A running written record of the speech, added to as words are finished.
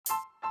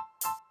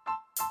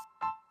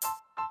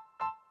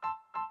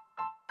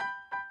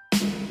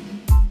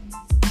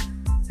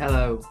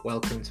Hello,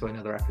 welcome to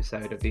another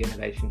episode of the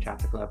Innovation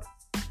Chatter Club.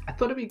 I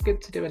thought it'd be good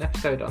to do an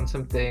episode on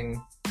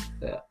something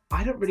that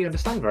I don't really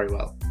understand very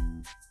well.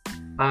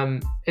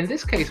 In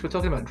this case, we're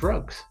talking about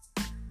drugs.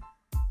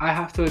 I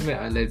have to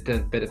admit, I lived a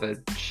bit of a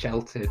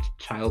sheltered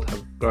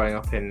childhood growing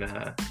up in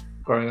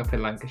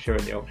Lancashire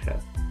and Yorkshire,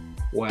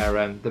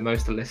 where the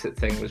most illicit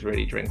thing was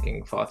really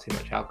drinking far too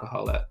much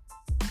alcohol at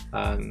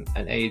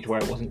an age where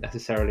it wasn't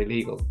necessarily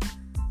legal.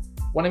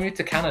 When I moved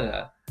to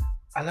Canada,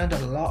 I learned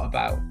a lot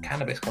about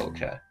cannabis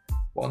culture,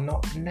 while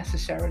not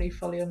necessarily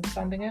fully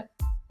understanding it.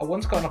 I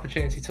once got an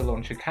opportunity to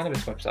launch a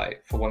cannabis website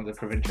for one of the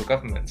provincial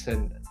governments,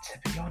 and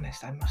to be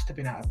honest, I must have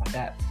been out of my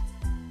depth.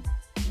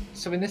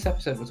 So in this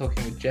episode, we're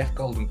talking with Jeff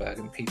Goldenberg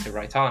and Peter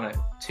Reitano,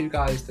 two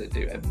guys that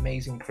do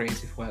amazing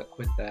creative work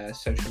with their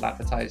social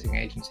advertising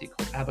agency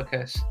called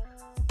Abacus,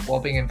 while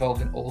being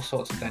involved in all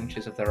sorts of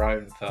ventures of their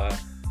own for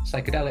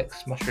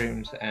psychedelics,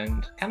 mushrooms,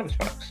 and cannabis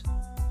products.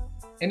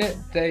 In it,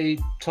 they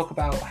talk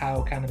about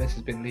how cannabis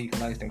has been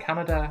legalized in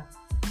Canada,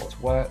 what's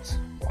worked,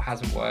 what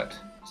hasn't worked,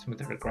 some of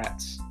the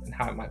regrets, and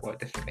how it might work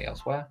differently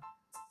elsewhere.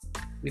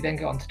 We then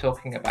get on to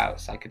talking about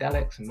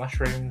psychedelics and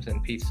mushrooms,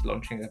 and Peter's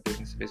launching a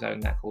business of his own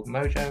there called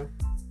Mojo.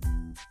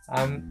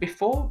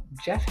 Before,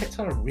 Jeff hits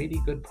on a really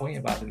good point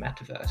about the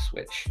metaverse,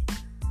 which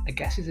I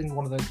guess is in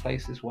one of those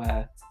places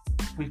where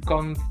we've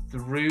gone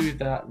through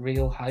that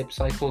real hype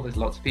cycle. There's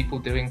lots of people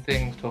doing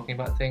things, talking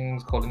about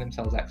things, calling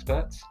themselves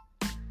experts.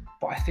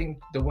 But I think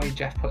the way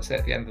Jeff puts it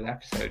at the end of the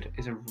episode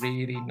is a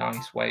really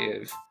nice way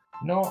of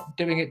not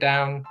doing it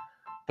down,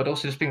 but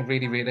also just being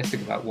really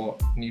realistic about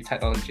what new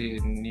technology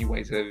and new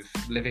ways of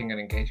living and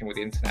engaging with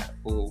the internet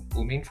will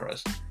mean for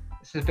us.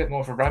 This is a bit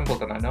more of a ramble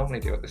than I normally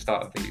do at the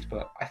start of these,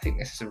 but I think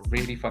this is a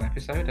really fun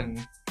episode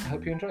and I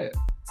hope you enjoy it.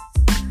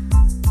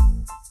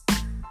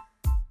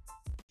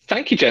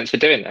 Thank you, gents, for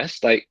doing this.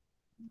 I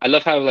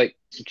love how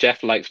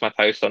Jeff likes my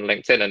post on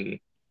LinkedIn, and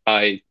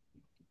I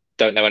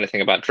don't know anything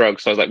about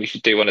drugs, so I was like, we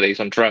should do one of these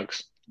on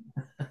drugs.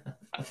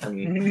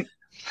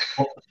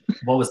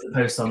 What was the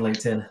post on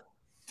LinkedIn?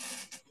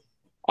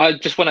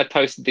 When I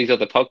posted these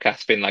other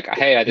podcasts, being like,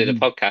 hey, I did a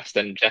podcast,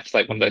 and Jeff's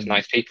like one of those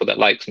nice people that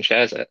likes and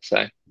shares it.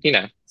 So,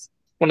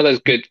 one of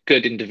those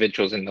good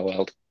individuals in the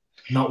world.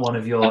 Not one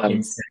of your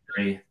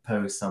incendiary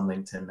posts on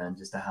LinkedIn, then,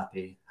 just a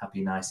happy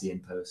nice Ian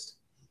post.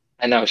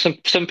 I know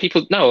some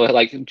people know,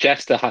 like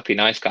Jeff's the happy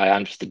nice guy.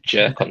 I'm just a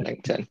jerk on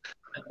LinkedIn.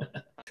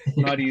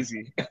 Not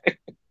easy.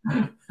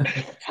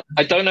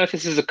 I don't know if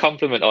this is a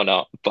compliment or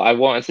not, but I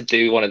wanted to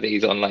do one of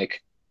these on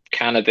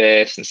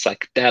cannabis and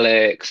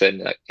psychedelics,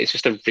 and it's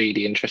just a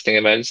really interesting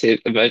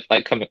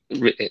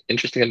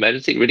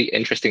really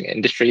interesting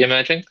industry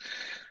emerging.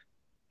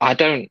 I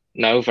don't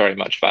know very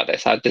much about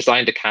this. I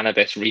designed a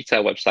cannabis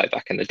retail website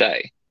back in the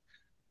day,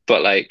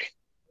 but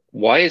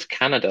why is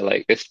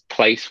Canada this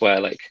place where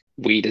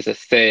weed is a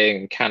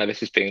thing,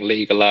 cannabis is being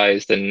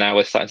legalized, and now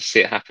we're starting to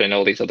see it happen in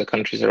all these other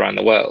countries around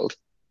the world?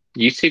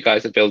 You two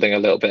guys are building a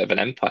little bit of an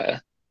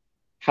empire.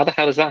 How the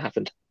hell has that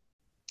happened?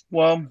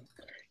 Well,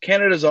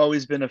 Canada's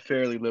always been a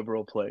fairly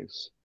liberal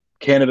place.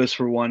 Cannabis,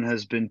 for one,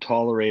 has been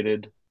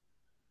tolerated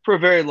for a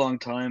very long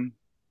time,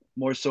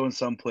 more so in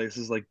some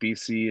places like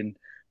BC and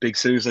big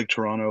cities like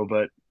Toronto,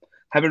 but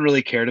haven't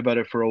really cared about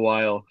it for a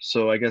while.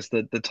 So I guess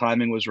the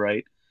timing was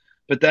right.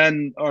 But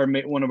then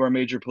one of our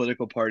major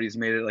political parties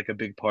made it a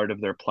big part of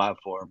their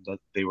platform that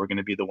they were going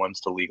to be the ones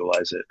to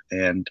legalize it.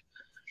 And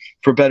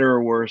for better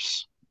or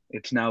worse,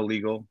 it's now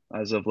legal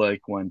as of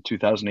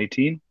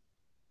 2018.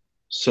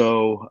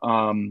 So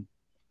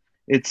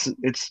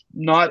it's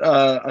not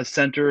a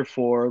center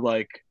for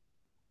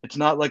it's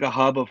not a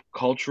hub of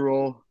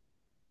cultural.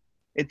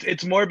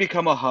 It's more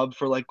become a hub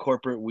for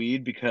corporate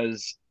weed,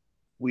 because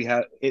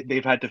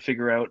they've had to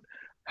figure out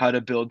how to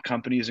build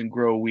companies and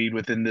grow weed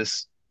within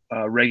this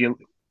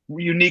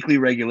uniquely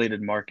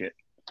regulated market.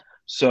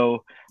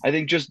 So I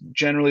think just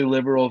generally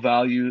liberal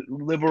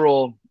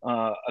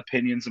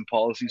opinions and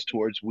policies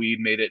towards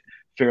weed made it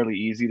fairly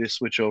easy to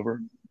switch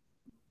over.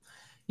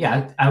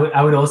 Yeah,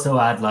 I would also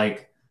add a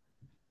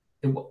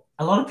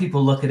lot of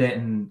people look at it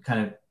and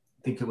kind of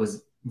think it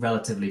was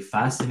relatively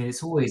fast. I mean,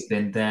 it's always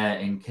been there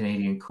in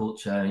Canadian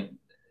culture.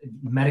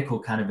 Medical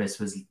cannabis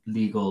was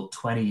legal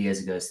 20 years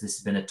ago, so this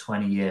has been a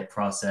 20-year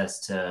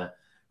process to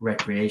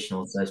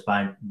recreational. So it's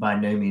by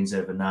no means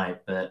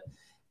overnight, but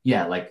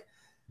yeah,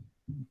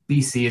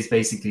 BC is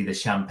basically the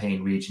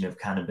Champagne region of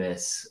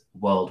cannabis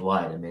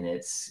worldwide. I mean,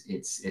 it's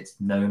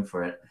known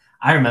for it.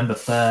 I remember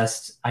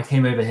I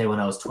came over here when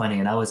I was 20,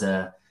 and I was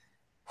a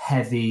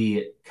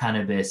heavy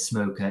cannabis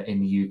smoker in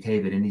the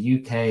UK. But in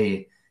the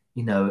UK,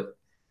 you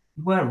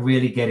weren't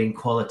really getting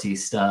quality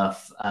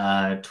stuff,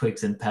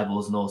 twigs and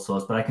pebbles and all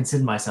sorts. But I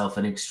consider myself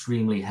an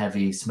extremely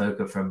heavy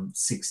smoker from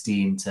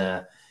 16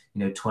 to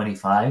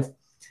 25.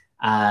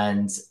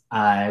 And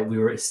we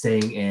were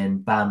staying in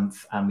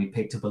Banff, and we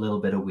picked up a little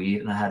bit of weed,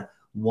 and I had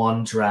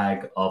one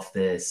drag of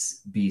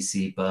this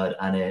BC bud,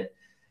 and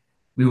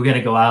we were going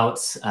to go out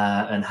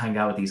and hang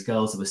out with these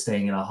girls that were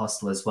staying in our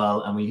hostel as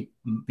well. And me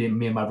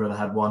and my brother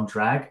had one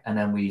drag, and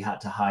then we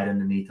had to hide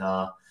underneath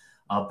our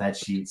our bed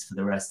sheets for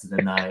the rest of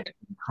the night,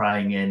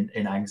 crying in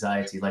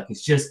anxiety. Like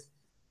it's just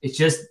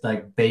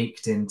like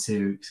baked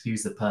into,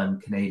 excuse the pun,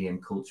 Canadian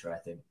culture, I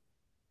think.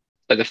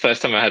 Like the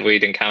first time I had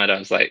weed in Canada, I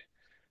was like,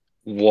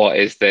 what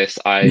is this?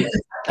 It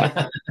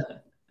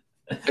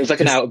was like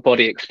an out of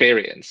body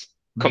experience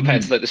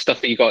compared to like the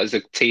stuff that you got as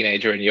a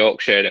teenager in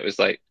Yorkshire, and it was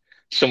like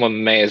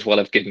someone may as well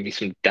have given me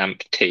some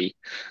damp tea.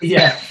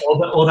 Yeah,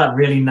 all that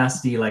really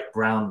nasty like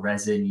brown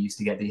resin you used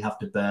to get that you have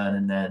to burn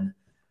and then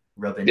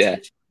rub into the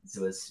joints.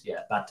 It was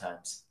bad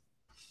times.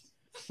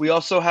 We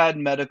also had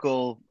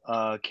medical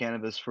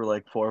cannabis for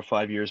like 4 or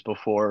 5 years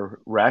before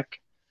rec.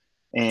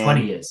 And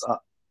 20 years.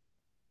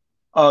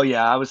 Oh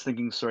yeah, I was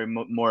thinking, sorry,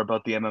 more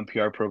about the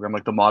MMPR program,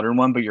 like the modern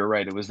one, but you're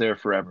right, it was there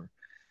forever.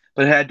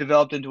 But it had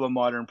developed into a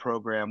modern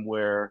program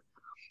where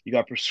you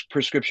got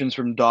prescriptions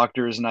from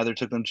doctors and either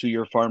took them to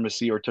your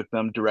pharmacy or took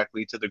them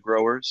directly to the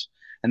growers.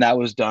 And that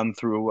was done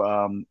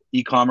through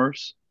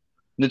e-commerce.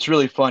 And it's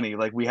really funny.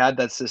 Like we had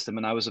that system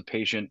and I was a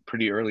patient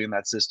pretty early in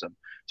that system.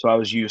 So I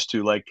was used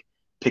to like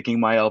picking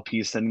my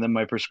LPs, sending them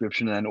my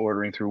prescription and then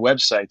ordering through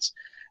websites.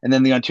 And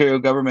then the Ontario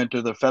government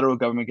or the federal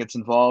government gets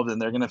involved and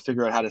they're going to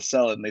figure out how to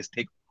sell it. And they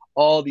take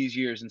all these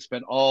years and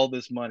spend all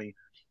this money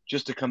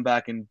just to come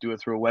back and do it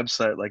through a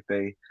website like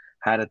they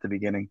had at the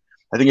beginning.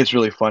 I think it's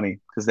really funny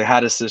because they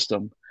had a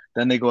system,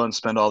 then they go and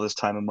spend all this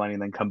time and money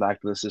and then come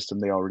back to the system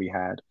they already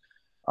had.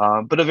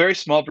 But a very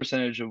small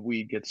percentage of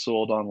weed gets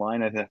sold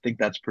online. I think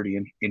that's pretty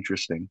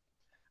interesting.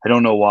 I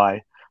don't know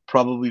why.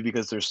 Probably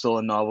because there's still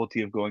a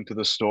novelty of going to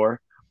the store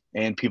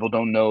and people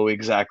don't know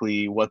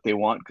exactly what they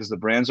want because the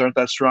brands aren't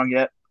that strong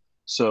yet.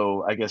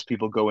 So I guess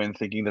people go in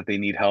thinking that they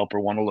need help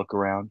or want to look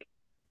around.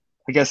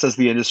 I guess as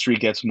the industry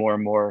gets more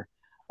and more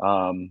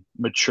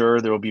mature,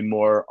 there will be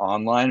more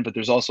online, but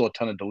there's also a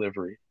ton of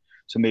delivery.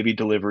 So maybe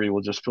delivery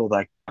will just fill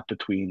that gap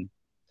between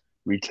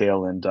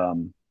retail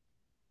and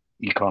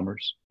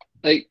e-commerce.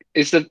 Like,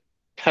 is the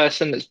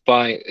person that's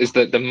buying, is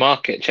the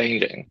market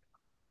changing?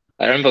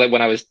 I remember like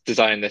when I was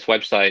designing this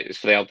website, it's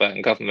for the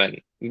Albertan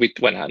government, we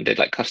went out and did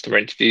like customer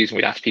interviews and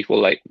we'd ask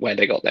people like where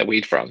they got their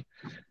weed from.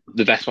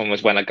 The best one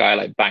was when a guy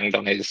like banged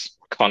on his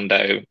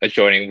condo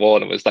adjoining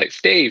wall and was like,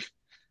 Steve.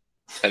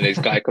 And this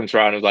guy comes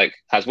around and was like,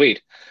 has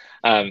weed.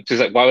 So he's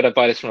like, why would I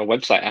buy this from a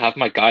website? I have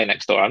my guy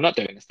next door. I'm not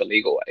doing this the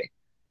legal way.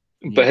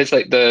 But has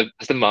the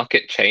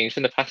market changed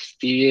in the past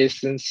few years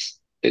since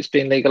it's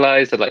been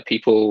legalized? Or like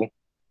people,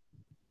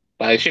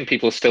 I assume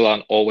people still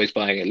aren't always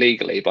buying it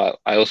legally, but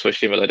I also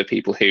assume a lot of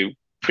people who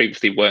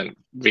previously weren't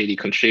really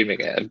consuming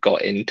it have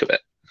got into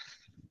it.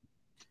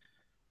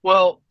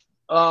 Well,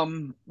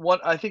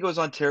 what I think it was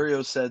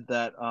Ontario said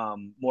that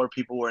more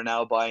people were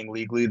now buying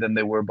legally than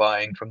they were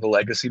buying from the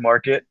legacy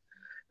market.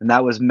 And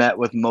that was met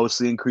with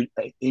mostly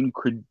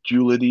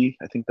incredulity,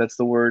 I think that's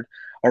the word,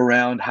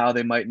 around how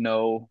they might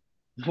know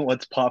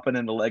what's popping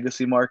in the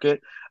legacy market,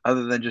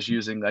 other than just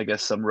using, I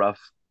guess, some rough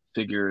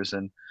figures.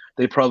 And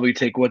they probably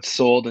take what's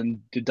sold and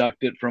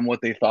deduct it from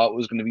what they thought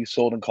was going to be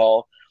sold and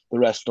call the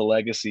rest the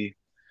legacy.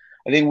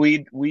 I think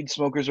weed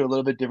smokers are a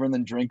little bit different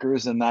than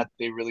drinkers in that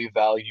they really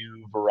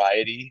value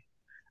variety.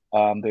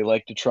 They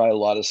like to try a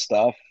lot of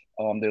stuff.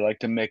 They like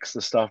to mix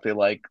the stuff they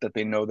like that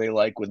they know they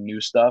like with new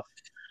stuff.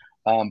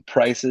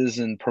 Prices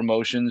and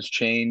promotions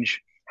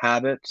change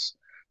habits.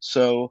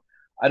 So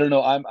I don't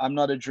know. I'm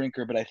not a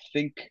drinker, but I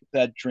think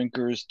that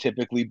drinkers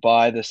typically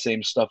buy the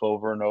same stuff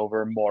over and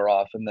over more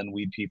often than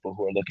weed people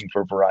who are looking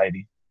for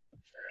variety.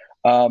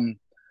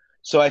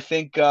 So I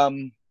think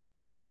the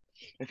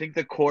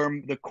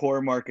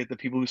core market, the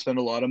people who spend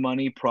a lot of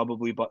money,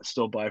 probably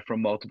still buy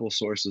from multiple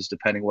sources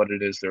depending what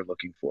it is they're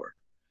looking for.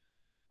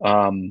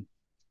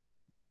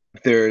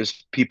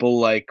 There's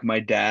people like my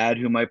dad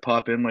who might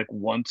pop in like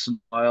once in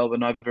a while, but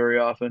not very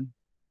often,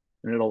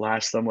 and it'll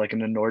last them like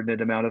an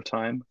inordinate amount of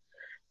time.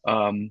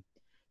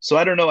 So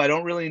I don't know. I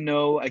don't really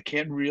know. I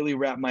can't really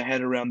wrap my head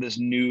around this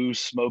new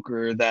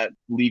smoker that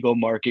legal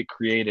market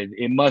created.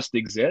 It must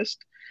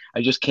exist.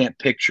 I just can't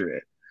picture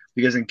it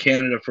because in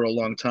Canada for a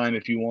long time,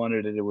 if you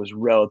wanted it, it was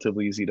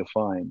relatively easy to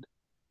find.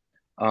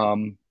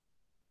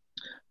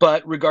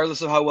 But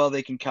regardless of how well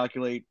they can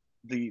calculate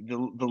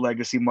the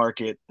legacy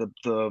market,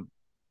 the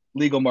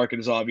legal market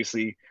is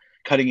obviously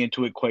cutting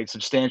into it quite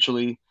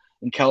substantially.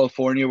 In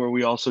California, where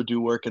we also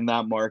do work in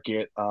that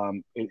market,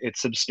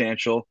 it's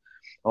substantial.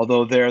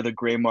 Although there, the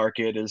gray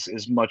market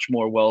is much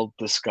more well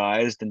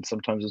disguised, and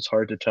sometimes it's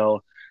hard to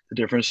tell the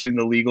difference in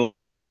the legal.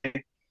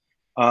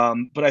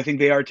 But I think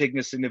they are taking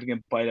a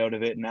significant bite out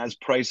of it. And as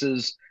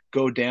prices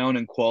go down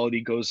and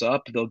quality goes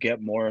up, they'll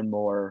get more and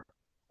more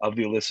of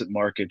the illicit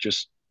market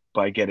just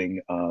by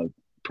getting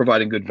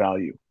providing good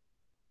value.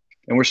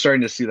 And we're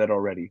starting to see that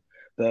already.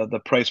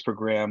 The price per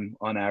gram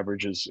on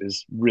average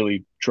is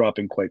really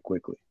dropping quite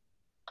quickly.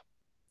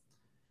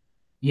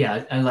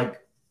 Yeah, and like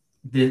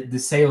the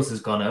sales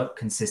has gone up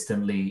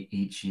consistently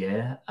each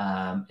year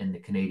in the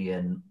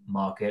Canadian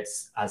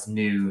markets as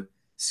new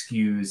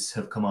SKUs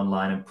have come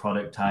online and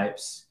product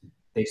types.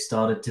 They've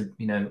started to,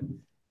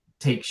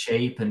 take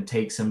shape and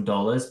take some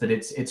dollars, but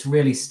it's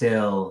really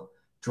still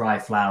dry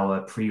flower,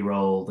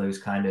 pre-roll, those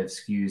kind of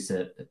SKUs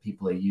that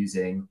people are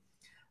using.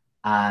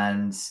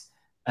 And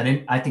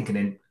I think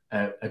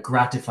a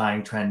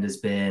gratifying trend has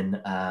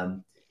been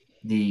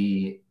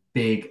the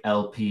big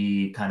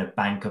LP kind of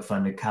banker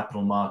funded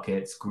capital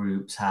markets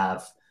groups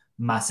have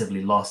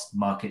massively lost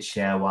market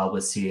share, while we're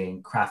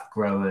seeing craft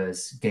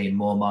growers gain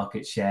more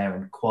market share,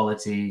 and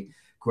quality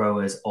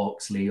growers,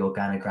 Auxley,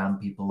 Organogram,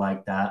 people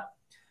like that.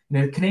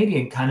 The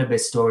Canadian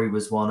cannabis story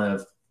was one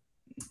of,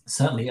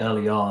 certainly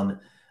early on,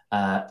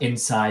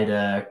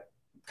 insider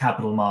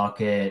capital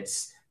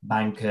markets,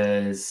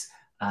 bankers,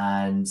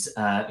 and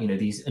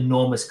these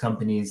enormous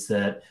companies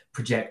that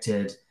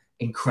projected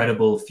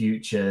incredible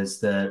futures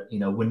that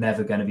were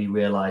never going to be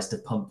realized to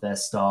pump their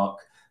stock.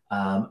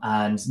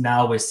 And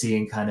now we're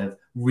seeing kind of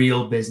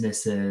real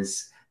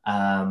businesses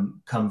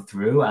come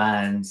through,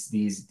 and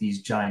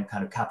these giant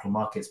kind of capital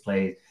markets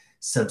play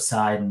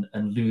subside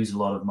and lose a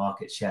lot of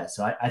market share.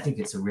 So I think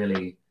it's a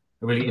really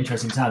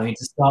interesting time. I mean,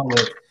 to start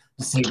with,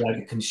 to say like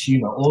a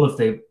consumer, all of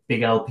the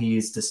big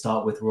LPs to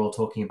start with, we're all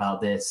talking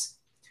about this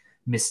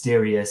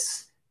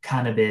mysterious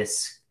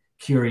cannabis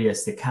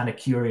curious. They're kind of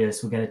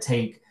curious. We're going to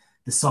take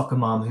the soccer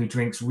mom who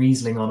drinks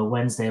Riesling on a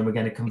Wednesday and we're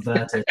going to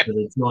convert her to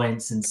the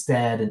joints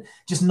instead. And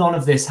just none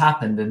of this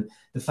happened. And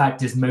the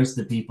fact is, most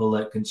of the people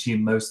that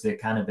consume most of the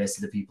cannabis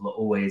are the people that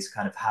always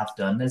kind of have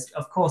done.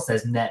 Of course,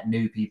 there's net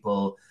new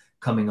people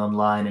coming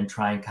online and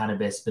trying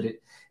cannabis, but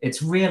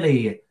it's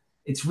really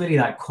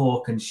that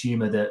core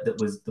consumer that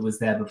was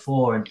there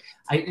before. And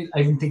I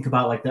even think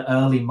about like the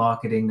early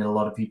marketing that a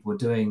lot of people were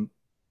doing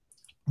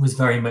was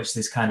very much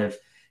this kind of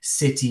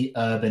city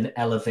urban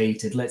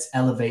elevated. Let's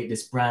elevate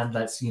this brand.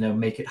 Let's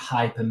make it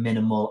hyper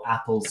minimal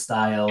Apple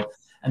style.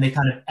 And they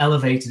kind of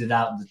elevated it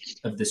out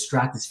of the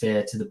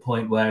stratosphere to the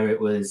point where it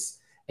was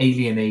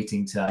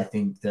alienating to, I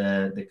think,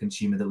 the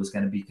consumer that was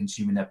going to be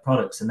consuming their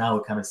products. And now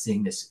we're kind of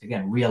seeing this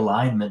again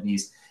realignment.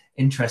 These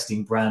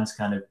interesting brands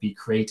kind of be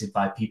created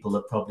by people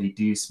that probably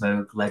do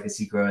smoke,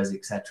 legacy growers,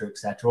 et cetera,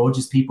 or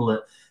just people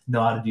that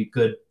know how to do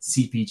good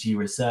CPG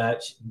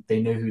research.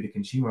 They know who the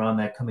consumer are, and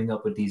they're coming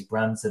up with these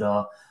brands that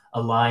are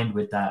aligned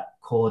with that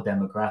core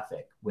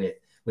demographic, with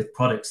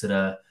products that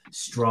are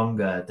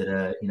stronger, that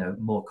are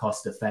more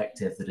cost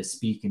effective, that are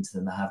speaking to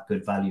them, that have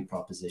good value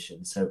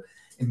propositions. So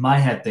in my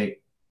head, the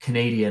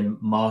Canadian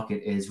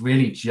market is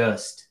really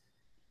just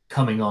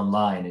coming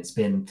online. It's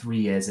been 3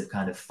 years of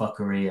kind of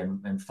fuckery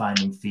and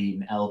finding feet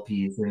and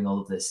LPs doing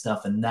all of this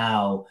stuff, and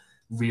now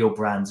real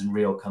brands and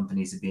real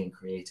companies are being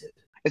created.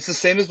 It's the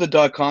same as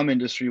the .com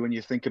industry when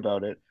you think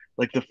about it.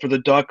 Like for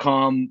the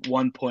 .com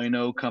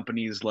 1.0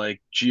 companies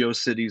like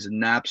GeoCities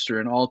and Napster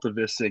and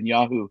AltaVista and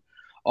Yahoo,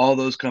 all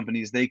those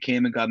companies, they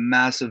came and got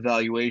massive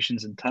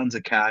valuations and tons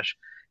of cash,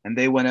 and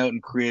they went out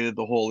and created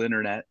the whole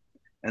internet.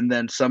 And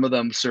then some of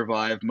them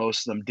survived,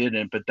 most of them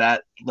didn't, but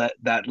that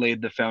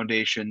laid the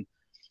foundation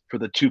for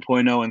the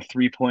 2.0 and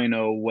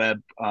 3.0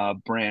 web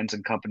brands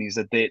and companies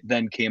that they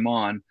then came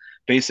on,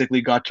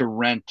 basically got to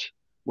rent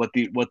what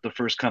the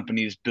first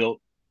companies built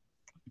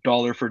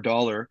dollar for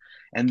dollar,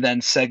 and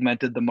then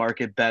segmented the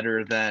market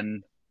better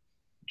than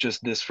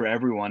just this for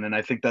everyone. And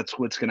I think that's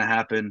what's going to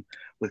happen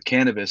with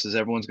cannabis, is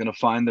everyone's going to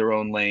find their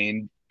own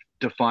lane,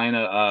 define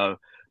a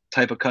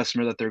type of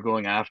customer that they're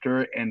going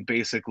after, and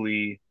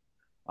basically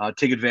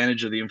take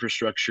advantage of the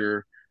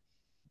infrastructure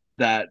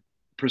that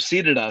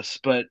preceded us.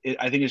 But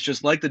I think it's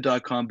just like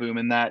the .com boom,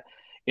 in that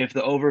if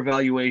the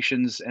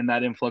overvaluations and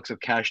that influx of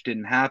cash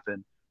didn't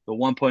happen, the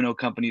 1.0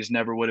 companies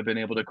never would have been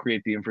able to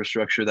create the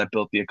infrastructure that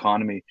built the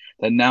economy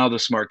that now the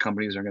smart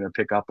companies are going to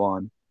pick up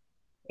on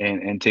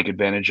and take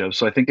advantage of.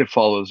 So I think it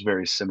follows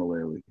very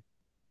similarly.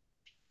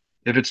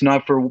 If it's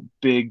not for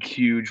big,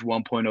 huge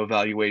 1.0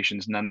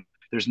 valuations,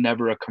 there's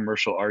never a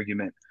commercial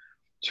argument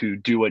to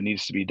do what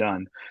needs to be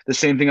done. The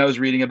same thing I was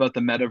reading about the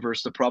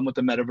metaverse. The problem with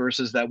the metaverse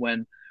is that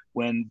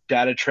when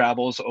data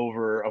travels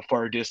over a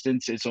far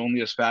distance, it's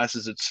only as fast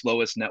as its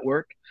slowest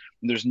network.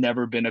 And there's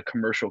never been a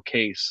commercial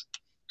case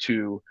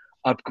to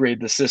upgrade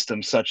the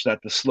system such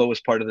that the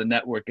slowest part of the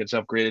network gets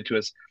upgraded to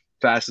as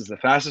fast as the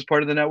fastest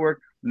part of the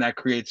network, and that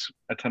creates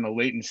a ton of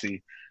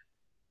latency.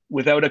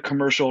 Without a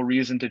commercial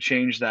reason to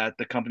change that,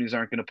 the companies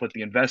aren't going to put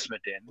the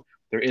investment in.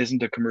 There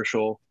isn't a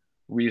commercial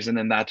reason,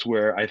 and that's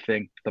where I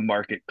think the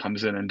market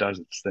comes in and does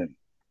its thing.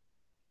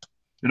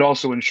 It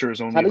also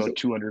ensures only about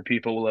 200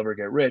 people will ever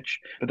get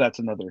rich, but that's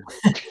another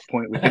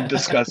point we can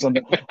discuss on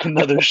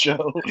another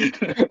show.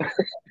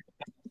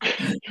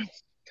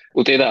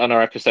 We'll do that on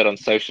our episode on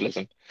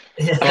socialism.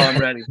 Oh, I'm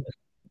ready.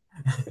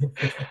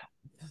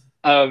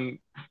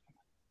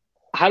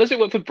 How does it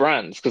work for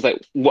brands? Because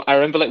I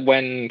remember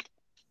when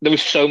there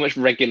was so much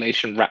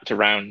regulation wrapped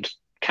around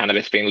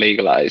cannabis being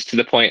legalized, to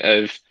the point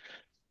of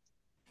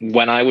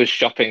when I was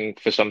shopping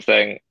for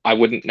something, I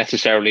wouldn't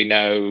necessarily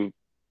know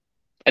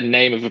a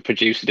name of a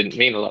producer. Didn't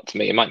mean a lot to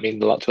me. It might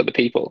mean a lot to other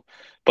people,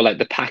 but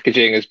the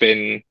packaging has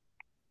been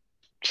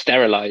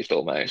sterilized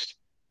almost.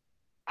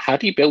 How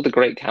do you build a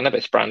great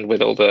cannabis brand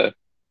with all the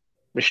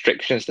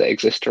restrictions that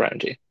exist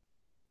around you?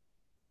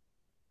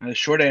 And the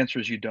short answer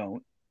is you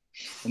don't.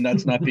 And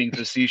that's not being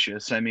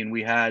facetious. I mean,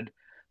 we had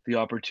the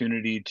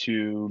opportunity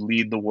to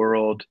lead the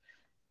world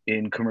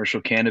in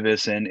commercial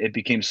cannabis, and it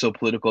became so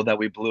political that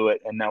we blew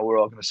it, and now we're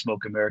all going to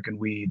smoke American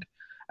weed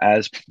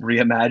as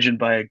reimagined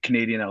by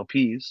Canadian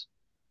LPs.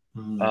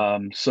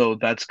 So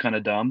that's kind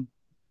of dumb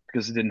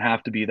because it didn't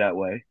have to be that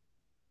way.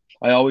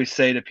 I always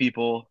say to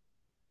people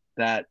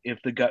that if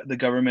the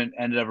government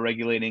ended up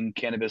regulating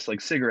cannabis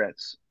like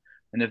cigarettes,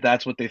 and if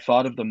that's what they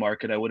thought of the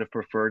market, I would have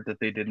preferred that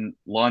they didn't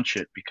launch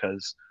it,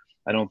 because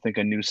I don't think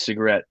a new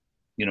cigarette,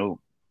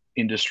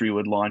 industry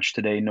would launch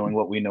today, knowing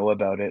what we know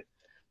about it.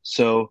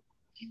 So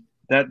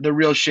that the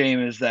real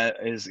shame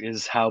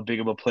is how big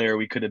of a player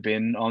we could have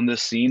been on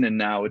this scene, and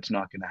now it's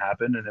not going to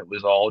happen, and it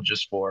was all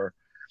just for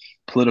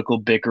political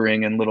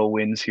bickering and little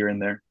wins here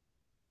and there.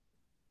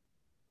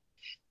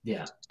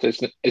 Yeah. So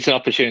it's an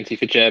opportunity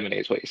for Germany,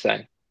 is what you're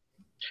saying.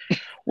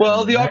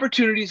 Well, the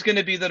opportunity is going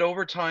to be that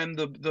over time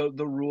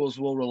the rules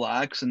will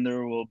relax, and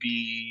there will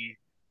be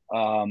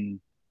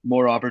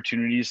more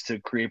opportunities to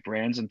create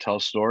brands and tell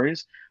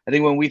stories. I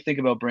think when we think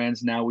about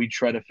brands now, we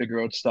try to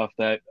figure out stuff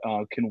that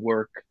can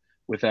work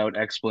without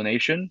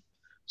explanation.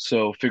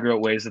 So figure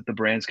out ways that the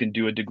brands can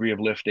do a degree of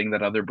lifting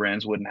that other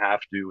brands wouldn't have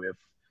to if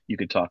you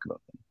could talk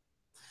about them.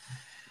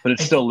 But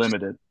it's still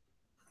limited.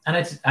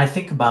 And I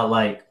think about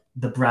like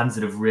the brands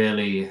that have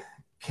really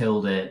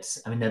killed it.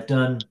 I mean,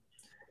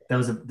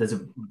 there's a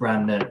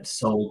brand that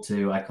sold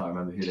to, I can't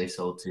remember who they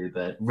sold to,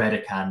 but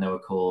Reitano they were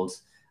called,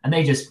 and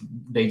they just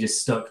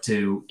stuck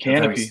to Canopy.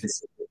 A very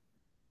specific.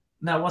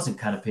 No, it wasn't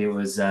Canopy. It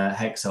was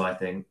Hexo, I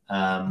think.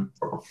 Hexo.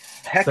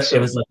 But it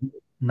was like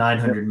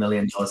 $900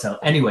 million sale.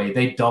 Anyway,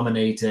 they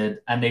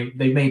dominated, and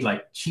they made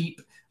like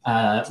cheap,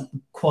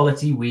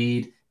 quality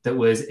weed that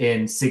was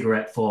in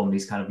cigarette form.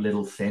 These kind of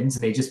little thins.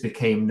 They just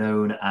became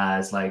known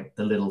as like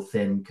the little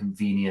thin,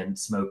 convenient,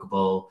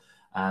 smokable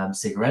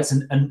cigarettes,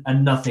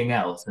 and nothing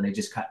else. And they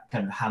just kind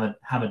of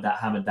hammered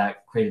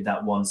that, created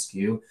that one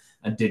SKU,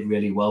 and did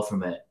really well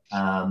from it.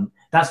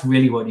 That's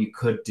really what you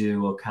could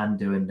do or can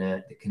do in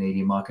the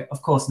Canadian market.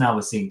 Of course, now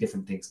we're seeing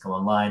different things come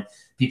online.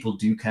 People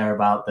do care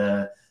about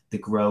the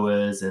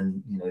growers,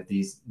 and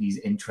these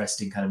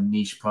interesting kind of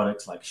niche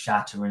products like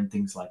shatter and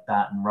things like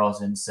that, and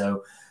rosin.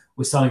 So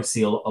we're starting to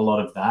see a lot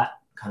of that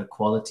kind of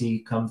quality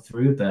come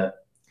through.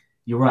 But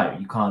you're right,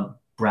 you can't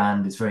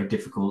brand. It's very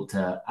difficult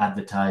to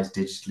advertise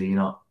digitally.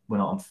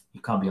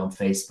 You can't be on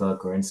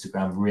Facebook or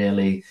Instagram.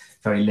 Really,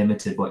 very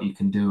limited what you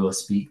can do or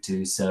speak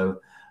to. So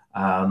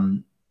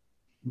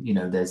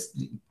there's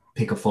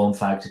pick a form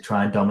factor,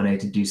 try and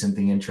dominate it, do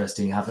something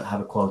interesting, have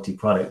a quality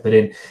product. But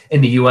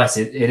in the US,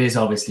 it is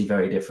obviously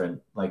very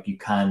different. Like, you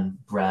can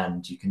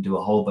brand, you can do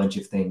a whole bunch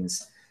of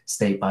things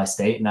state by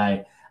state.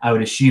 And I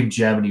would assume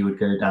Germany would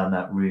go down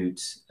that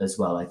route as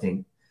well. I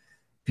think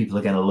people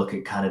are going to look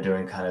at Canada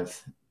and kind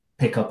of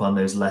pick up on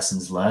those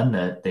lessons learned,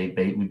 that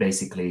we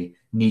basically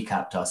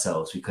kneecapped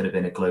ourselves. We could have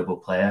been a global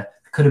player,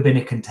 could have been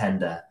a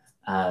contender,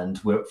 and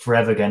we're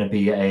forever going to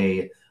be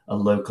a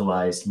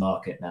localized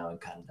market now in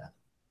Canada.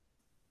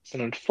 It's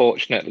an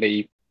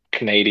unfortunately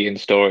Canadian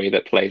story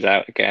that plays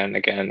out again and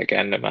again and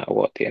again, no matter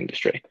what the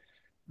industry.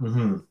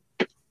 Mm-hmm.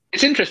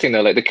 It's interesting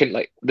though,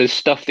 like there's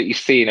stuff that you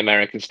see in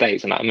American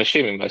states, and I'm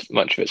assuming much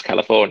of it's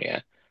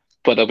California,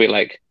 but there'll be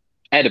like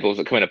edibles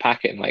that come in a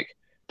packet, and like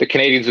the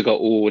Canadians will go,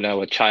 oh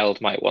no, a child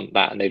might want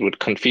that, and they would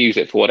confuse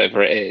it for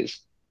whatever it is.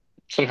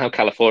 Somehow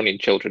Californian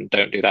children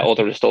don't do that, or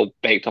they're just all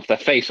baked off their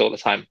face all the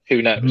time.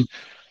 Who knows?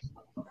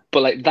 Mm-hmm.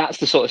 But like, that's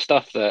the sort of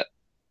stuff that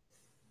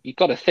you've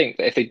got to think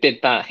that if they did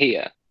that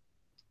here,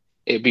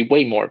 it'd be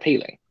way more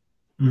appealing.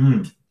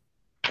 Mm-hmm.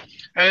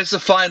 And it's a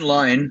fine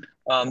line.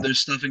 There's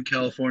stuff in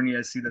California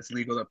I see that's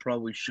legal that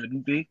probably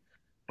shouldn't be,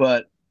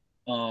 but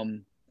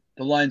the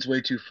line's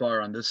way too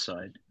far on this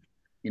side.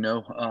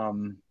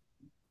 One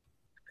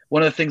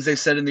of the things they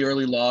said in the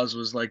early laws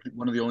was like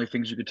one of the only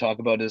things you could talk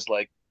about is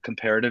like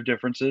comparative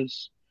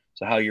differences.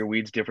 So how your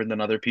weed's different than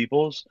other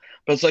people's.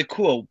 But it's like,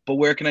 cool, but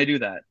where can I do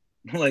that?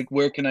 Like,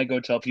 where can I go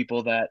tell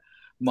people that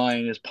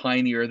mine is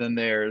pinier than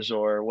theirs,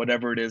 or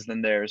whatever it is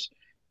than theirs?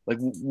 Like,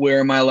 where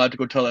am I allowed to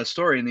go tell that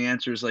story? And the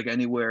answer is like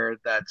anywhere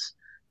that's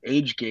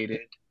age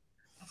gated.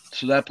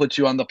 So that puts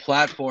you on the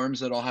platforms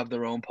that all have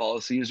their own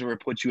policies, or it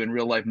puts you in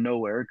real life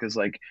nowhere, because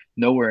like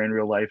nowhere in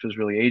real life is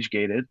really age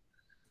gated.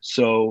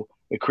 So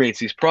it creates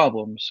these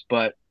problems.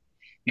 But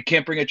you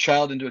can't bring a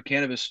child into a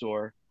cannabis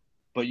store,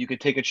 but you could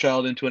take a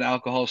child into an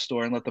alcohol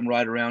store and let them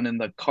ride around in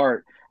the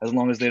cart as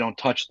long as they don't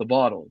touch the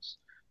bottles.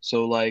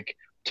 So like,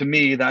 to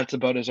me, that's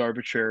about as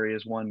arbitrary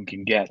as one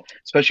can get,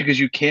 especially because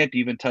you can't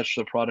even touch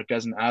the product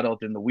as an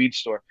adult in the weed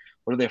store.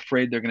 What are they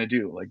afraid they're going to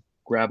do? Like,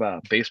 grab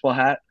a baseball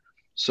hat?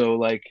 So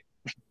like,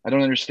 I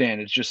don't understand.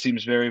 It just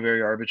seems very,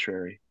 very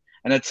arbitrary.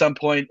 And at some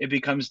point it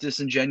becomes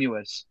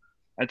disingenuous.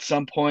 At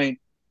some point,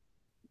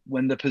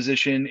 when the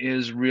position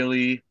is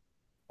really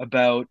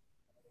about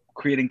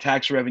creating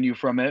tax revenue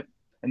from it,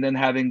 and then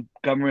having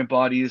government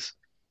bodies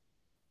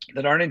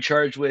that aren't in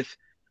charge with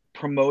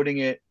promoting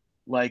it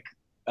like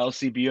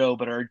LCBO,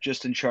 but are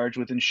just in charge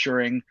with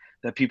ensuring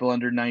that people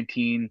under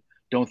 19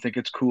 don't think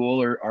it's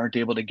cool or aren't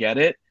able to get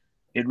it,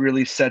 it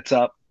really sets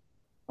up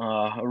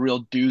a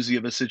real doozy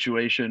of a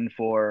situation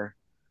for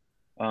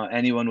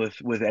anyone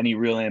with any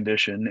real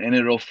ambition, and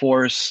it'll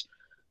force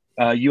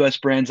U.S.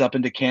 brands up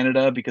into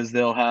Canada because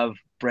they'll have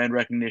brand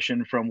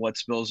recognition from what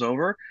spills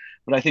over.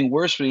 But I think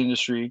worse for the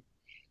industry,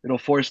 it'll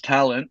force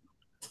talent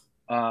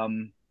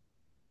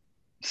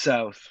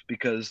south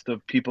because the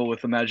people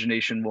with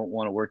imagination won't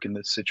want to work in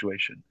this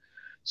situation.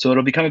 So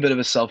it'll become a bit of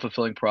a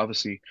self-fulfilling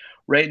prophecy.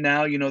 Right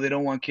now, they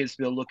don't want kids to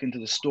be able to look into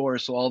the store,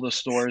 so all the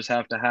stores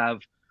have to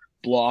have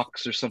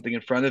blocks or something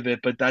in front of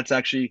it, but that's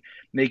actually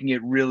making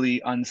it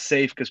really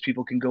unsafe because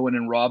people can go in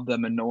and rob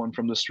them and no one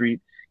from the street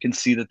can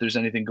see that there's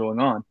anything going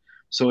on.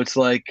 So it's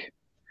like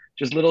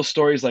just little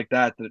stories like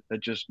that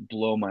just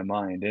blow my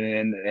mind.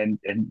 And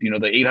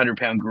the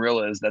 800-pound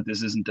gorilla is that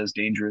this isn't as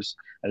dangerous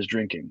as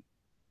drinking.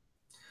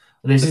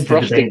 Well, this is the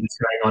debate that's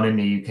going on in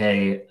the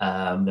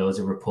UK. There was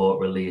a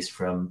report released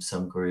from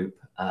some group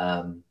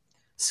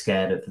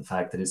scared of the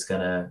fact that it's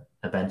going to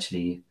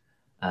eventually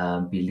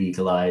be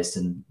legalized,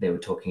 and they were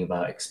talking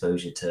about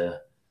exposure to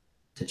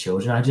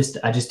children. I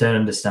just don't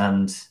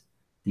understand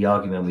the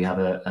argument. We have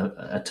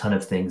a ton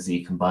of things that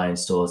you can buy in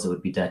stores that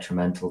would be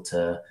detrimental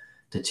to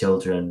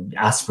children.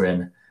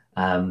 Aspirin.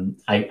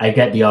 I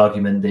get the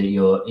argument that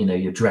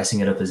you're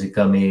dressing it up as a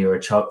gummy or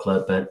a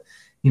chocolate, but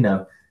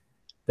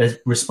there's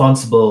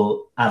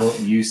responsible adult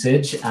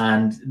usage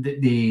and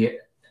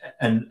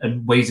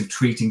and ways of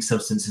treating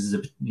substances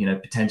are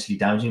potentially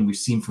damaging. We've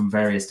seen from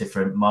various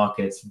different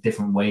markets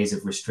different ways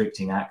of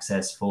restricting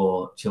access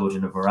for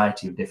children, a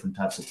variety of different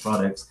types of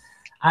products,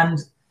 and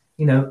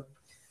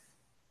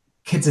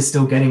kids are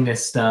still getting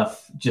this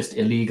stuff just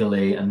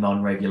illegally and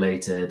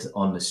non-regulated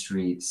on the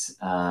streets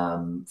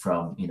from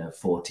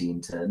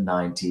 14 to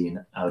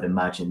 19, I would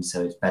imagine.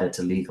 So it's better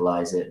to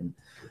legalize it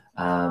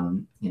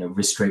and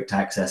restrict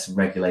access and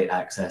regulate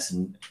access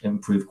and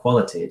improve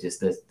quality.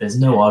 There's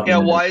no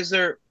argument. Yeah,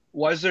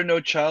 why is there no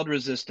child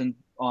resistant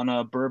on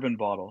a bourbon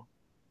bottle?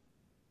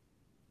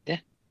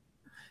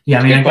 Yeah,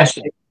 I mean, I guess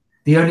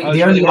the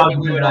only argument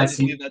we would all just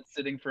leave that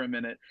sitting for a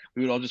minute.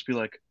 We would all just be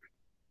like,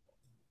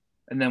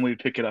 and then we'd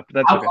pick it up.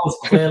 That's alcohol's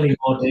clearly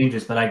more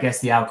dangerous, but I guess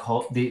the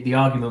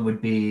argument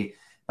would be,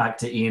 back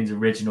to Ian's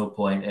original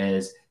point,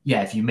 is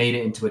if you made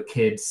it into a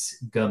kid's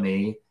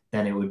gummy,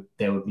 then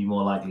they would be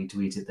more likely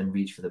to eat it than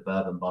reach for the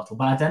bourbon bottle.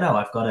 But I don't know.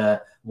 I've got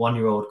a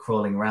 1-year-old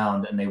crawling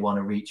around and they want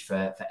to reach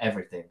for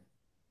everything.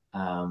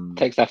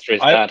 Takes after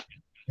his dad.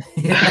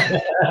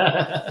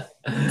 I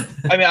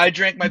mean, I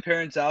drank my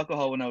parents'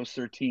 alcohol when I was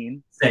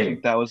 13. Same. I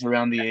think that was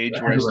around the age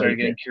where I started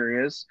getting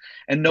curious.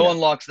 And no one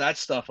locks that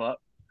stuff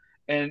up.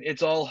 And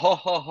it's all ha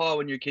ha ha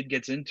when your kid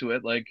gets into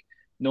it. Like,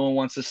 no one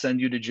wants to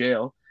send you to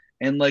jail.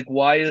 And like,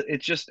 why?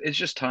 It's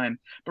just time.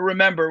 But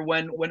remember,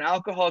 when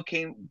alcohol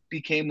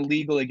became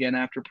legal again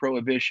after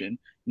Prohibition,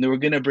 and they were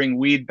going to bring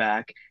weed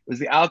back, it was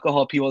the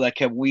alcohol people that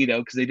kept weed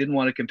out because they didn't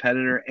want a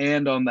competitor.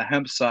 And on the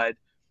hemp side,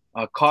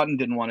 cotton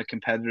didn't want a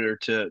competitor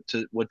to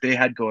what they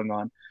had going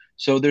on.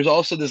 So there's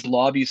also this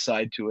lobby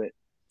side to it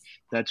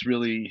that's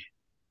really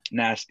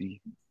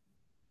nasty.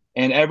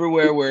 And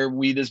everywhere where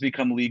weed has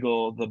become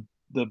legal,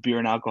 the beer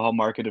and alcohol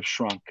market have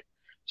shrunk.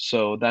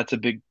 So that's a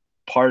big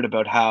part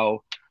about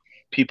how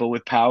people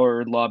with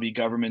power lobby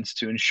governments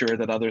to ensure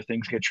that other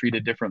things get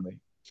treated differently.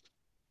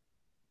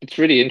 It's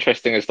really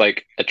interesting as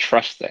like a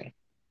trust thing.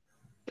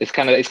 It's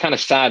kind of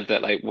sad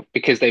that like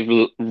because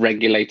they've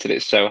regulated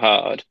it so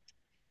hard,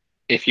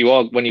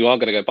 when you are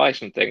going to go buy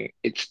something,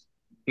 it's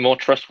more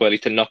trustworthy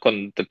to knock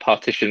on the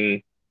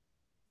partition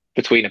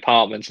between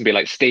apartments and be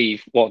like,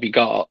 Steve, what have you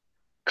got?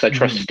 Because I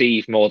trust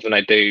Steve more than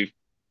I do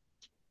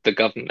the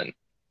government.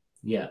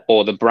 Yeah.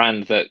 Or the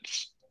brand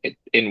that's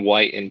in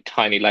white in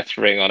tiny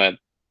lettering on a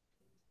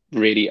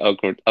really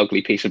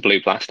ugly piece of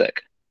blue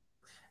plastic.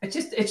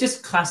 It's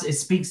just classic. It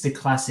speaks to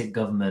classic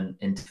government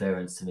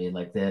interference to me.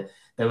 Like there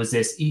was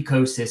this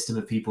ecosystem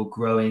of people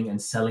growing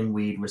and selling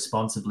weed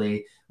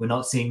responsibly. We're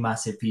not seeing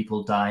massive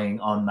people dying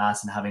en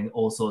masse and having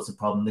all sorts of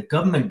problems. The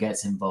government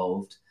gets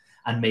involved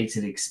and makes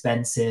it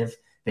expensive.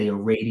 They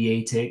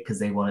irradiate it because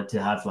they want it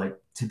to have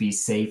to be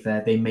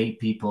safer. They make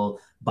people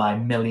buy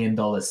 $1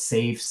 million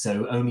safes,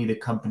 so only the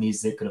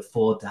companies that could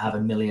afford to have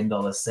 $1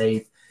 million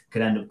safe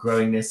could end up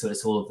growing this. So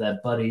it's all of their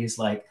buddies.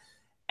 Like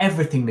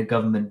everything the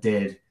government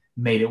did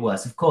made it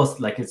worse. Of course,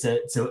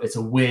 it's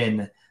a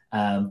win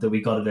that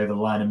we got it over the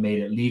line and made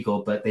it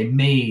legal, but they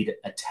made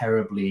a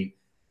terrible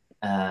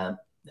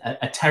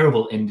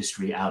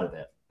industry out of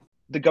it.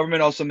 The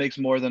government also makes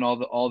more than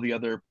all the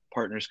other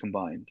partners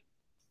combined.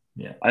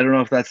 Yeah, I don't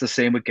know if that's the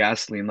same with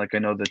gasoline. Like I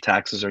know the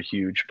taxes are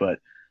huge, but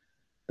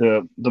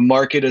the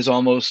market is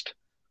almost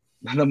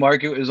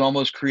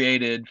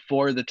created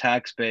for the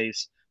tax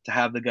base to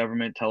have the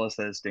government tell us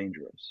that it's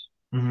dangerous.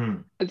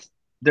 Mm-hmm.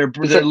 They're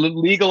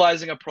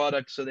legalizing a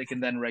product so they can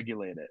then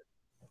regulate it.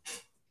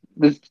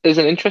 There's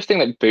an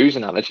interesting booze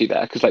analogy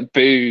there, because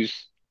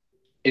booze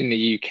in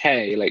the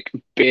UK,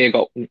 beer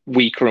got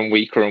weaker and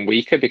weaker and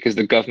weaker because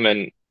the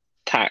government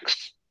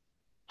taxed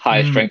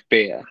higher strength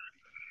beer.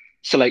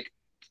 So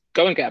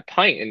go and get a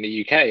pint in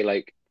the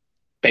UK,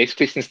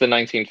 basically since the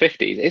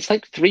 1950s, it's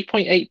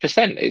 3.8%.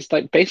 It's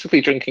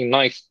basically drinking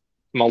nice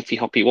malty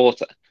hoppy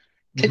water.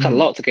 It takes a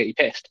lot to get you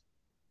pissed.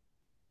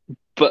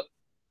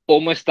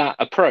 almost that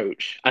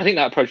approach. I think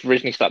that approach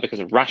originally started because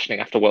of rationing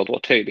after World War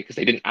II, because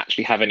they didn't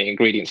actually have any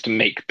ingredients to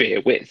make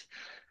beer with.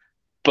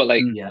 But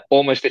like,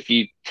 almost if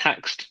you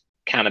taxed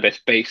cannabis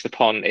based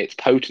upon its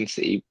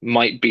potency,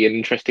 might be an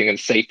interesting and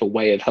safer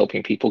way of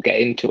helping people get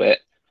into it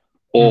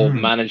or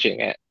managing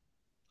it.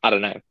 I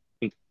don't know.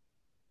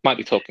 Might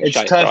be talking It's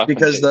shite. tough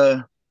because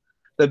the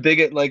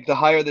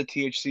higher the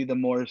THC, the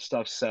more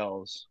stuff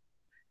sells.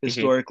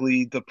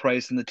 Historically, the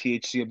price and the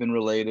THC have been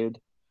related.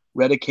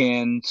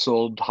 Reitano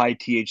sold high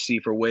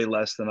THC for way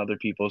less than other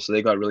people, so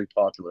they got really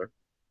popular.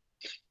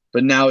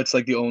 But now it's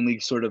like the only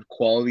sort of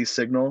quality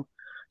signal.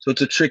 So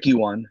it's a tricky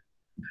one.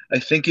 I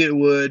think it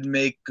would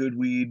make good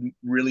weed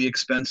really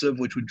expensive,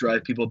 which would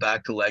drive people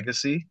back to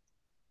legacy.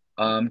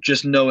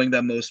 Just knowing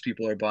that most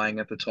people are buying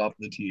at the top of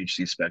the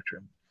THC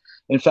spectrum.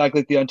 In fact,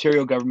 like the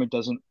Ontario government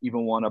doesn't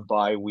even want to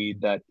buy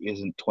weed that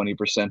isn't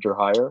 20% or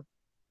higher.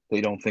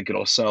 They don't think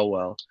it'll sell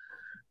well.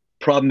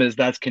 Problem is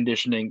that's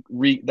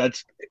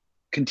that's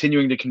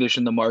continuing to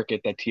condition the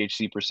market that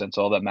THC percent's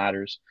all that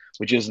matters,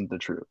 which isn't the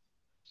truth.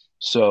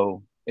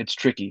 So it's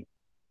tricky.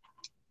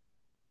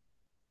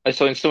 I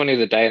saw in someone the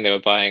other day and they were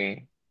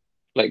buying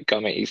like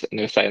gummies and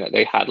they were saying that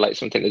they had like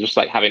something that just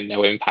like having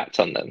no impact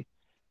on them.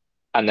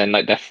 And then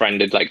like their friend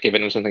had like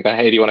given them something like,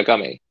 hey, do you want a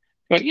gummy?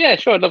 He went, yeah,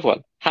 sure, I'd love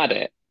one. Had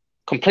it.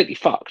 Completely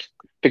fucked.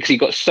 Because he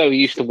got so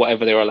used to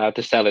whatever they were allowed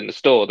to sell in the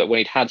store that when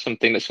he'd had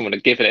something that someone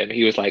had given him,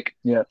 he was like,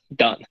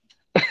 done.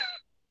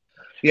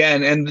 Yeah,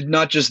 and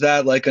not just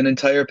that, like an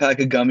entire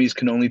pack of gummies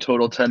can only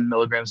total 10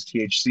 milligrams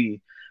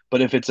THC. But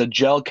if it's a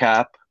gel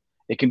cap,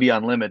 it can be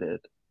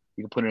unlimited.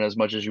 You can put in as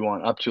much as you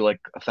want, up to like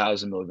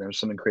 1,000 milligrams,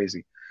 something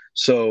crazy.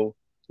 So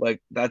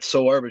like that's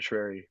so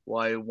arbitrary.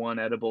 Why one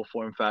edible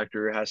form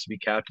factor has to be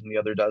capped and the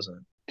other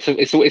doesn't? So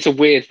it's a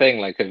weird thing.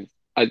 Like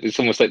it's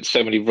almost like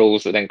so many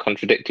rules that then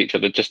contradict each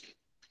other, just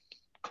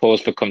cause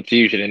for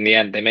confusion. In the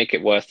end, they make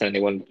it worse than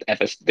anyone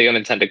ever. The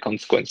unintended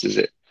consequences.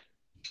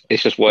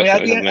 It's just worse.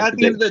 At the end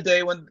of the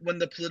day, when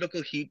the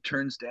political heat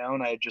turns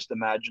down, I just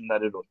imagine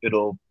that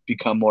it'll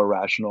become more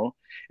rational.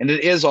 And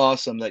it is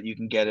awesome that you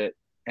can get it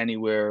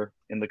anywhere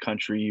in the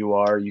country you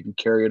are. You can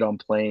carry it on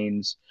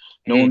planes.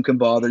 No one can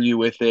bother you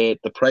with it.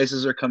 The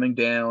prices are coming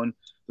down.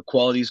 The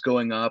quality's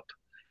going up.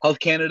 Health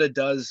Canada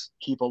does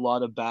keep a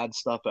lot of bad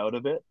stuff out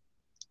of it.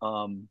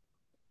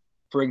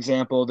 For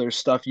example, there's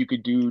stuff you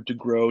could do to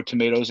grow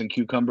tomatoes and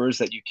cucumbers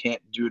that you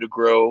can't do to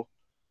grow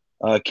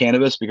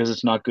cannabis because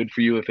it's not good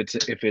for you if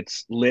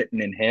it's lit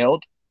and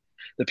inhaled.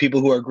 The people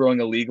who are growing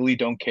illegally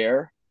don't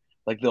care.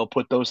 Like they'll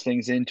put those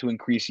things in to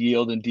increase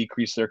yield and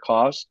decrease their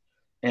cost,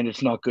 and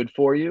it's not good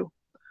for you.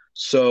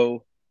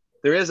 So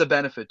there is a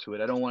benefit to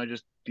it. I don't want to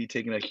just be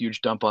taking a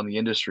huge dump on the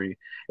industry.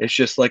 It's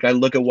just like I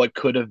look at what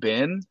could have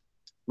been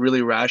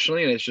really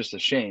rationally, and it's just a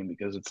shame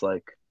because it's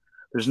like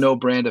there's no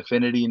brand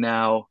affinity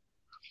now.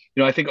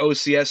 You know, I think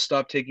OCS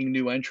stopped taking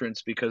new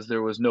entrants because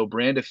there was no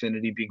brand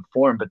affinity being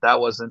formed, but that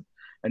wasn't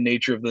a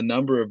nature of the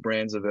number of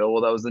brands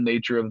available. That was the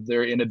nature of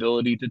their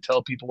inability to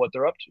tell people what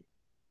they're up to.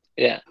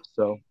 Yeah.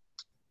 So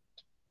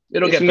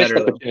it'll get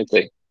better though.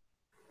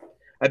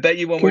 I bet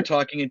you when we're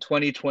talking in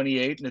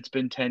 2028 and it's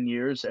been 10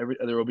 years,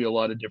 there will be a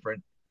lot of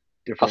different.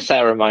 I'll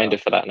set a reminder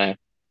for that now.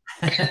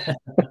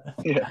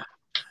 Yeah.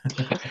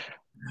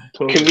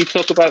 Totally. Can we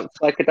talk about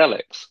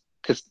psychedelics?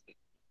 Because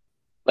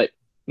like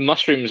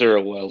mushrooms are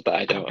a world that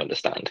I don't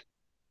understand.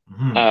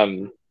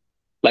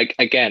 Like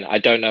again, I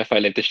don't know if I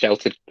lived a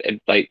sheltered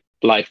like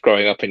life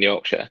growing up in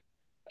Yorkshire,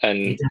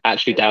 and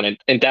actually down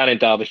in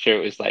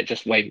Derbyshire, it was like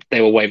they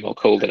were way more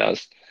cool than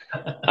us.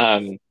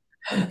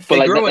 But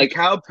they grow in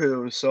cow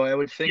poo, so I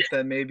would think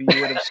that maybe you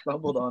would have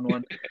stumbled on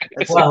one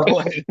at some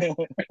point.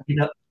 You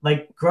know,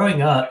 like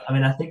growing up, I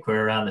mean, I think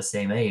we're around the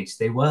same age.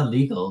 They were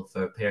legal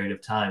for a period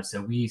of time.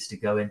 So we used to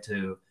go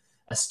into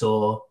a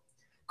store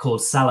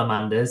called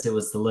Salamanders. It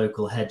was the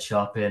local head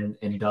shop in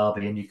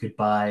Derby, and you could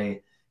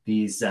buy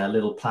these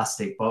little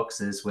plastic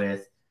boxes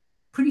with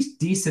pretty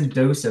decent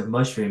dose of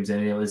mushrooms.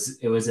 And it was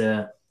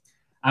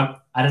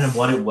I don't know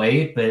what it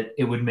weighed, but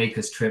it would make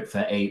us trip for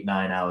 8-9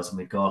 hours, and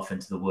we'd go off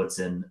into the woods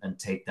and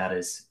take that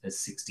as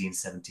 16,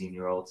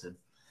 17-year-olds. And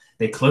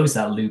they closed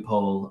that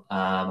loophole,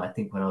 I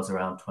think when I was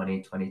around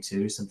 20,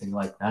 22, something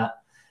like that.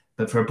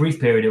 But for a brief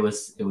period, it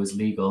was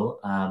legal,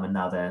 and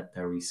now they're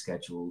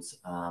rescheduled.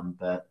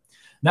 But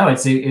no,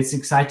 it's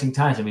exciting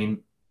times. I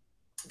mean,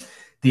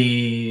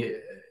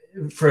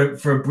 for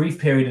a brief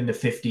period in the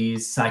 50s,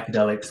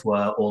 psychedelics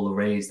were all the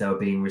rage. They were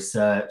being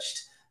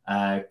researched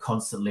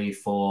constantly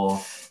for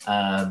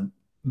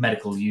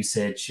medical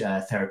usage,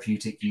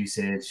 therapeutic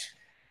usage.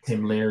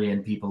 Tim Leary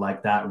and people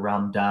like that,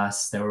 Ram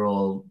Dass, they were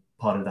all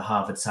part of the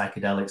Harvard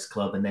Psychedelics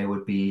Club, and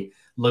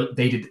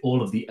they did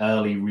all of the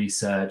early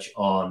research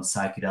on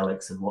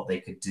psychedelics and what they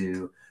could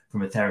do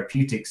from a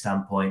therapeutic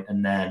standpoint.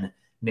 And then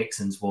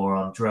Nixon's war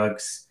on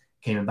drugs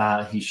came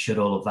about. He shut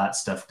all of that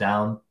stuff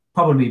down,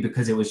 probably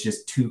because it was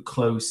just too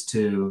close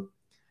to,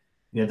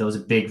 there was a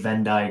big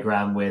Venn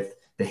diagram with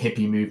the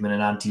hippie movement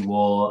and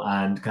anti-war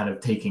and kind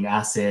of taking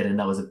acid, and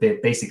that was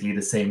basically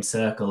the same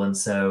circle. And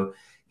so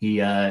he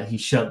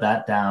shut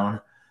that down.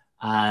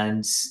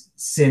 And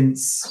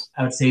since,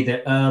 I would say,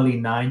 the early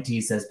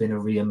 90s, there's been a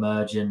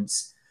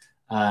re-emergence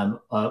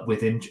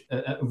with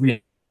real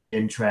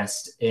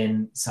interest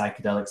in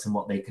psychedelics and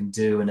what they can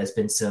do. And there's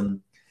been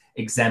some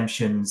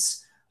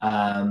exemptions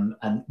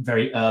and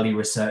very early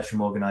research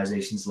from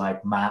organizations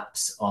like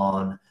MAPS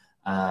on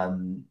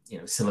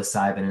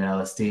psilocybin and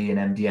LSD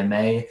and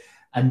MDMA.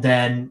 And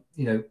then,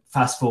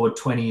 fast forward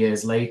 20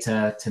 years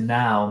later to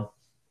now,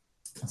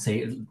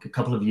 say a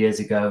couple of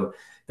years ago,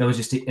 there was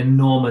just an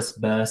enormous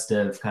burst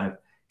of kind of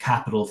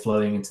capital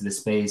flowing into the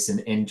space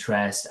and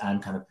interest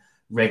and kind of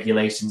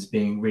regulations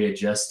being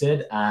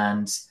readjusted.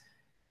 And,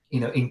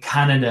 in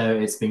Canada,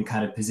 it's been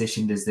kind of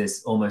positioned as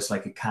this almost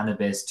like a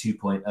cannabis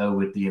 2.0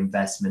 with the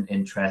investment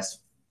interest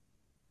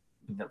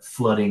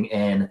flooding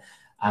in.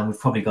 And we've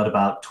probably got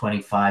about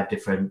 25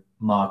 different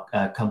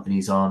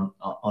companies on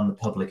the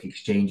public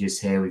exchanges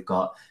here. We've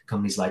got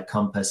companies like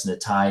Compass and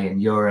Atai in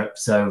Europe.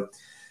 So,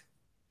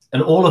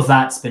 and all of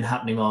that's been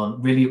happening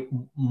on really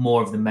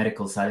more of the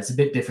medical side. It's a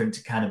bit different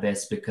to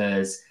cannabis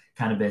because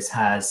cannabis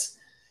has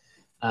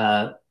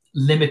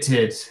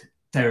limited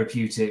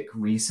therapeutic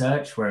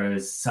research,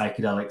 whereas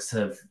psychedelics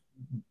have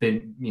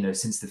been,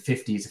 since the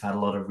 50s, have had a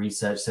lot of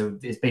research. So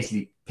it's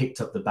basically picked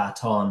up the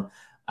baton,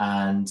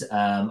 and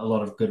a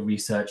lot of good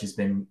research has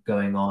been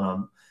going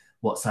on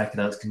what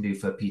psychedelics can do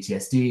for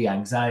PTSD,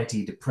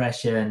 anxiety,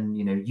 depression,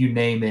 you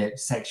name it,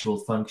 sexual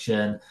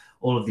function,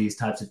 all of these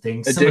types of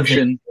things.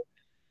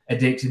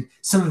 Addiction.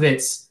 Some of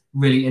it's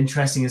really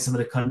interesting, and some of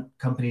the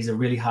companies are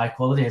really high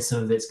quality, and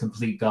some of it's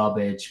complete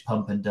garbage,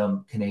 pump and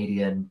dump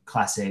Canadian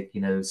classic,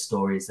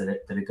 stories that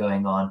are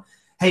going on.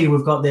 Hey,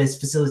 we've got this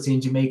facility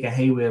in Jamaica.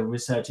 Hey, we're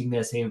researching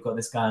this. Hey, we've got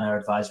this guy on our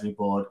advisory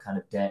board kind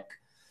of deck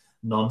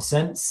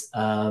nonsense.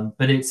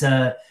 But it's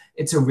a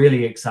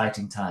really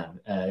exciting time.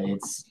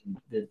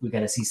 We're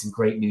going to see some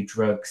great new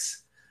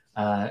drugs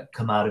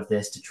come out of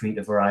this to treat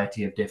a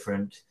variety of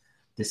different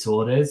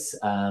disorders,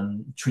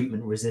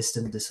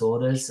 treatment-resistant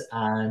disorders,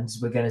 and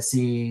we're going to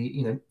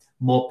see,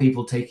 more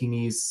people taking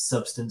these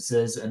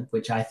substances, and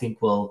which I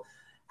think will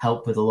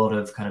help with a lot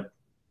of kind of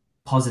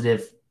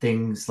positive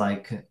things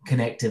like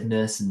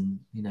connectiveness and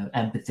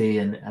empathy.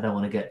 And I don't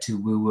want to get too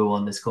woo-woo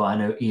on this call. I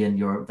know, Ian,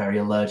 you're very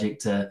allergic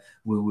to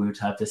woo-woo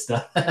type of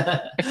stuff,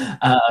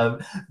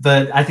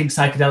 but I think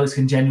psychedelics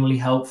can genuinely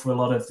help for a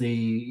lot of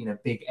the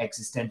big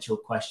existential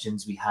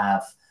questions we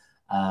have.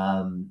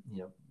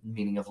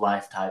 Meaning of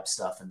life type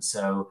stuff. And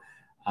so,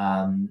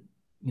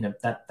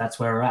 that's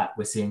where we're at.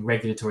 We're seeing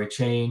regulatory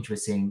change. We're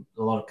seeing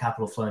a lot of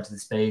capital flow into the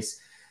space.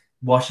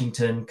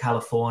 Washington,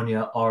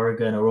 California,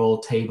 Oregon are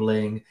all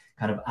tabling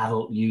kind of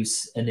adult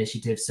use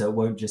initiatives. So it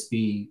won't just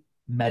be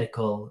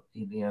medical,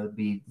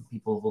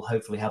 people will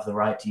hopefully have the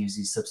right to use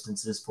these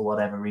substances for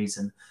whatever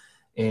reason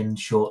in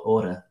short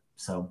order.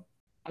 So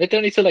I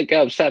don't need to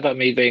get upset about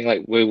me being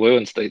like woo woo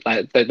and stuff.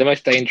 Like the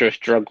most dangerous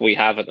drug we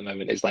have at the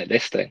moment is like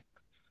this thing.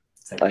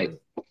 Exactly.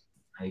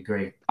 I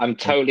agree. I'm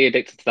totally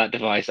addicted to that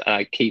device,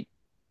 and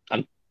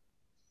I'm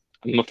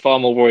far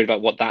more worried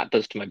about what that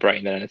does to my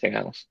brain than anything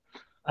else.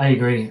 I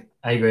agree.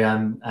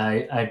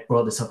 I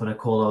brought this up on a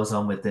call I was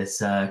on with this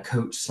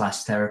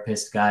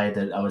coach/therapist guy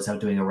that I was out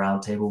doing a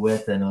roundtable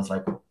with, and I was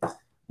like,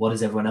 "What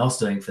is everyone else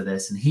doing for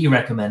this?" And he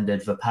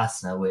recommended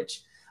Vipassana,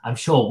 which I'm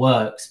sure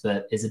works,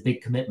 but is a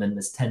big commitment.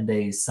 It's 10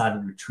 days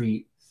silent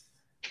retreat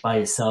by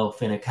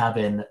yourself in a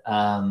cabin.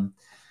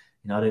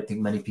 I don't think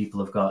many people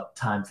have got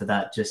time for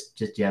that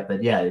just yet.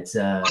 But yeah, it's.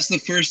 What's the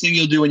first thing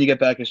you'll do when you get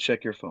back is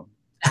check your phone?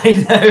 I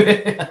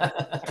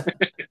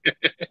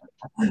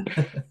know.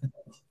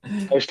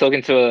 I was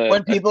talking to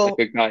when people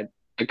a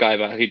guy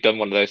about who'd done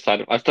one of those I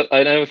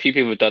know a few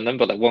people have done them,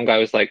 but one guy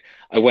was like,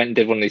 I went and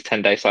did one of these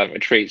 10-day silent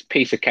retreats,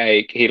 piece of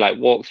cake. He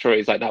walked through it.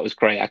 He's like, that was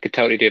great. I could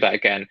totally do that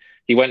again.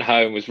 He went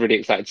home, was really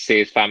excited to see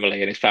his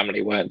family, and his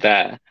family weren't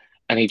there.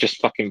 And he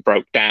just fucking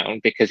broke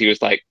down because he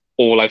was like,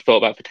 all I've thought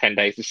about for 10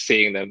 days is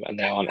seeing them, and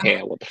they aren't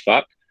here. What the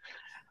fuck?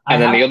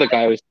 And then the other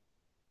guy was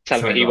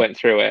telling me he went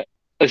through it.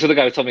 This other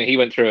guy was telling me he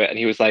went through it, and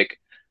he was like,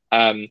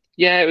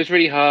 yeah, it was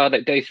really hard.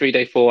 Like day 3,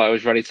 day 4, I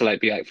was ready to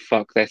be like,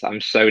 fuck this,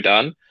 I'm so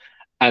done.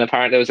 And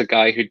apparently there was a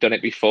guy who'd done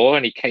it before,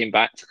 and he came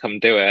back to come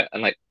do it.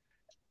 And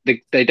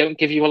they don't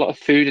give you a lot of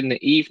food in the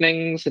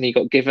evenings, and he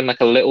got given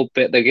a little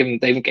bit. They even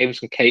gave him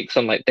some cakes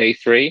on day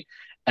 3,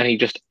 and he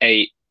just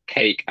ate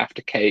cake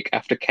after cake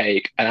after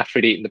cake. And after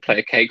he'd eaten the plate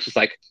of cakes, was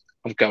like,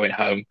 I'm going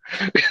home.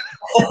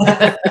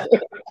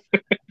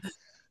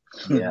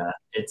 Yeah,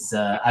 it's.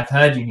 I've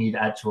heard you need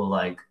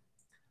actual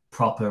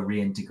proper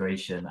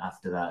reintegration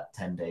after that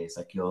 10 days.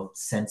 Your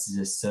senses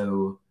are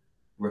so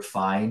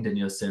refined, and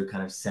you're so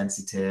kind of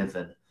sensitive.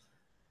 And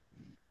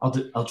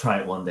I'll try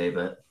it one day,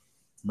 but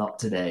not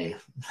today.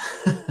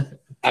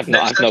 I've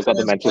not got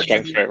the mental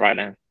strength for it right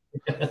now.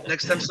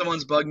 Next time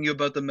someone's bugging you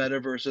about the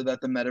metaverse or that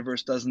the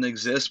metaverse doesn't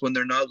exist, when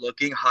they're not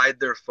looking, hide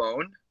their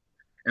phone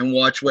and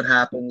watch what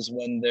happens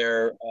when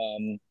they're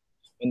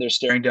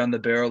staring down the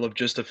barrel of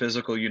just a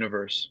physical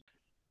universe.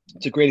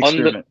 It's a great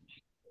experiment.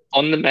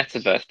 On the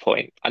metaverse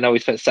point, I know we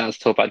spent hours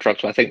to talk about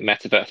drugs, but I think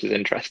metaverse is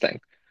interesting.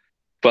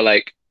 But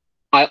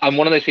I'm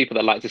one of those people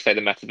that like to say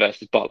the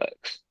metaverse is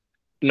bollocks.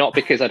 Not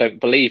because I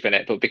don't believe in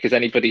it, but because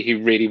anybody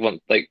who really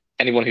wants, like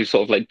anyone who's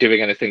sort of like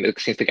doing anything that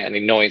seems to get any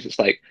noise, it's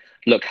like,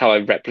 look how I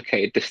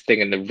replicated this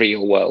thing in the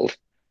real world.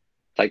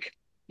 Like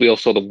we all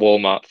saw the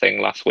Walmart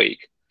thing last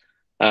week.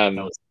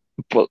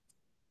 But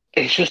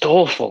it's just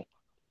awful.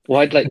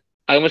 I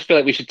almost feel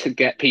like we should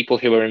get people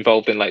who are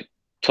involved in like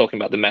talking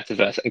about the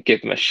metaverse and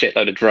give them a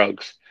shitload of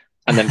drugs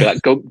and then be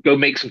like, go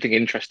make something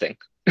interesting.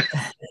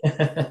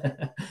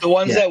 The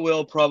ones that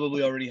will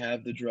probably already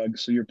have the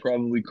drugs, so you're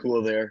probably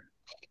cool there.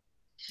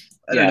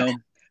 I don't know.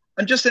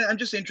 I'm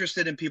just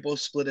interested in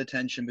people's split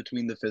attention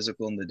between the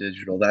physical and the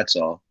digital. That's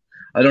all.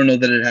 I don't know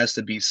that it has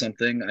to be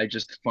something. I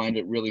just find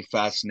it really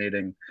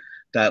fascinating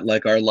that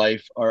like our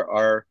life,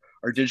 our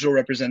digital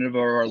representative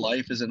of our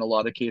life is in a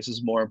lot of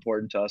cases more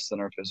important to us than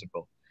our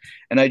physical.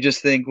 And I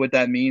just think what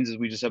that means is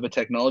we just have a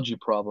technology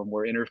problem.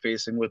 We're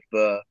interfacing with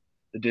the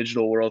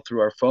digital world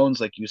through our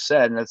phones, like you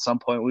said, and at some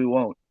point we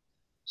won't.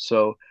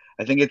 So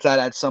I think it's that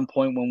at some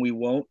point when we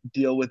won't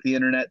deal with the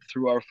internet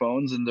through our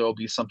phones, and there will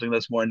be something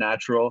that's more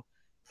natural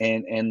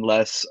and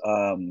less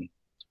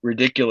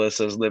ridiculous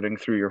as living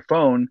through your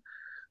phone,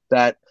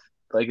 that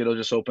like it'll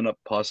just open up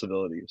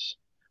possibilities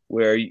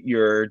where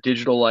your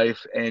digital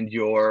life and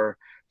your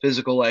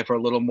physical life are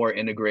a little more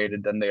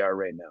integrated than they are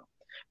right now.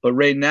 But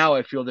right now,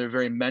 I feel they're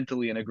very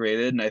mentally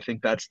integrated, and I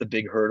think that's the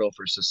big hurdle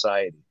for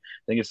society.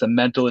 I think it's the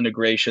mental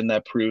integration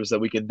that proves that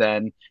we could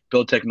then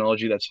build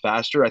technology that's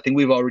faster. I think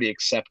we've already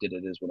accepted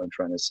it, is what I'm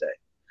trying to say.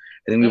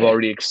 I think we've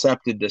already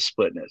accepted this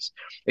splitness.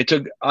 It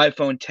took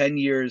iPhone 10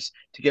 years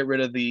to get rid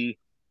of the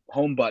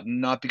home button,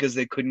 not because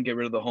they couldn't get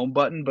rid of the home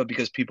button, but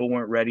because people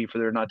weren't ready for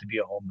there not to be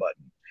a home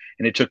button.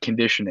 And it took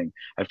conditioning.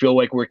 I feel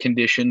like we're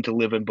conditioned to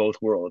live in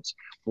both worlds.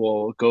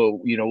 We'll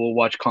go, we'll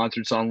watch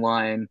concerts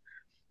online.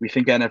 We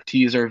think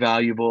NFTs are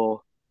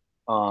valuable.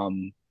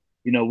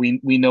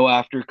 We know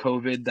after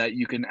COVID that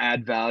you can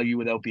add value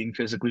without being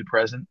physically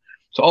present.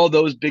 So all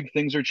those big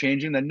things are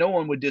changing that no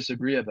one would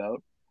disagree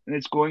about. And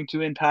it's going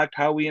to impact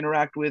how we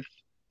interact with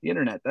the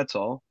internet. That's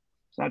all.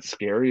 It's not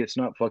scary. It's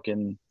not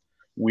fucking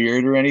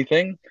weird or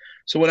anything.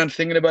 So when I'm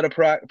thinking about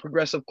a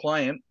progressive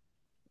client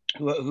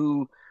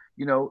who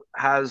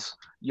has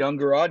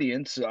younger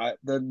audience,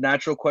 the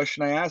natural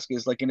question I ask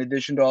is like, in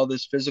addition to all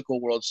this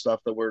physical world stuff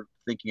that we're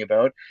thinking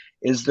about,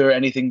 is there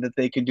anything that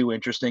they can do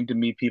interesting to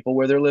meet people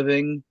where they're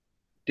living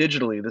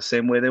digitally the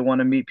same way they want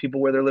to meet people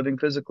where they're living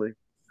physically?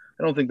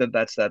 I don't think that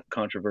that's that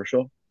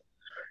controversial.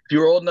 If you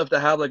were old enough to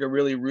have like a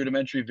really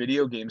rudimentary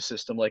video game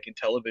system like in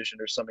television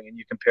or something, and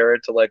you compare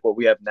it to like what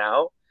we have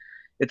now,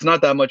 it's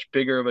not that much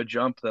bigger of a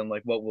jump than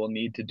like what we'll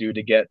need to do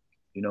to get,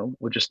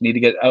 we'll just need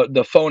to get out.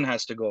 The phone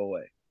has to go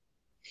away.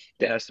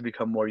 It has to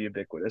become more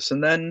ubiquitous,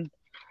 and then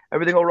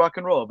everything will rock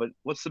and roll. But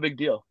what's the big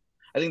deal?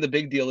 I think the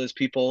big deal is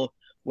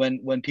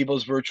when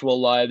people's virtual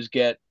lives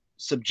get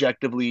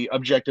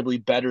objectively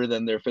better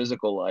than their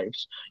physical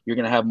lives, you're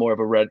going to have more of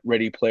a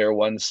Ready Player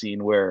One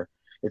scene where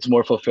it's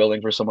more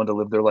fulfilling for someone to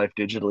live their life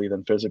digitally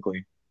than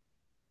physically.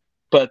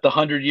 But the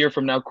 100-year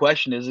from now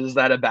question is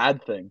that a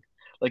bad thing?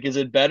 Like, is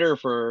it better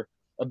for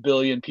 1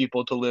 billion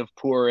people to live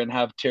poor and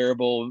have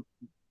terrible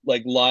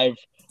like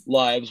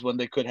lives when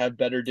they could have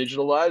better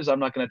digital lives? I'm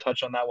not going to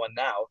touch on that one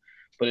now,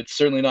 but it's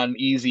certainly not an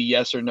easy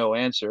yes or no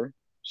answer.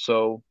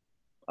 So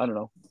I don't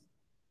know.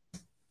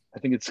 I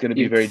think it's going to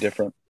be very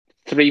different.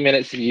 3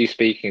 minutes of you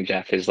speaking,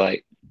 Jeff, is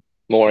like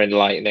more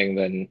enlightening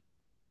than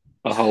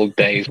a whole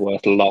day's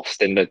worth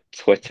lost in the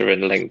Twitter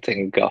and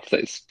LinkedIn guff.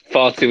 It's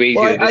far too easy.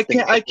 Well, I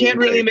can't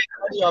really make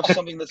money off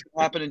something that's going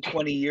to happen in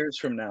 20 years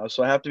from now.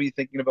 So I have to be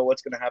thinking about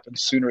what's going to happen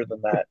sooner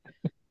than that.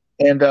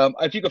 And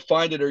if you could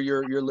find it, or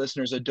your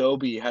listeners,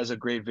 Adobe has a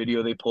great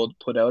video they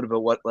put out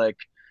about what like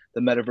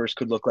the metaverse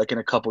could look like in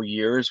a couple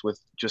years with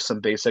just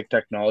some basic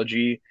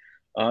technology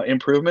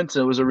improvements.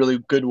 And it was a really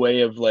good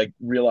way of like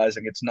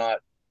realizing it's not,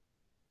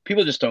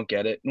 people just don't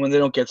get it. And when they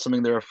don't get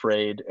something, they're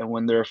afraid. And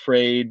when they're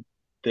afraid,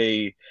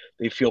 they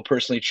feel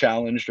personally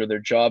challenged, or their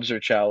jobs are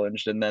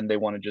challenged, and then they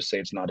want to just say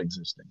it's not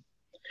existing.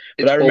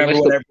 But I remember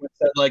when everyone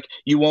said, like,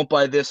 you won't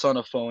buy this on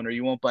a phone, or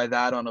you won't buy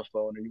that on a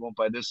phone, or you won't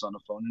buy this on a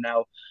phone. And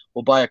now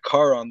we'll buy a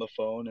car on the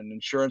phone and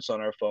insurance on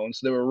our phone.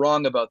 So they were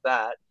wrong about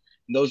that.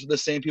 And those are the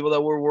same people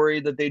that were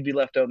worried that they'd be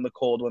left out in the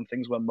cold when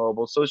things went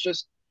mobile. So it's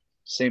just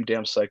same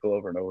damn cycle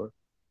over and over.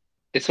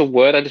 It's a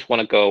word I just want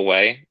to go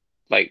away.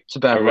 Like, it's a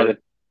bad word.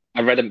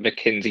 I read a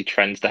McKinsey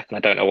trends deck, and I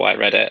don't know why I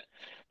read it,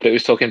 but it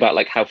was talking about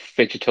like how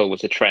phygital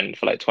was a trend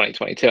for like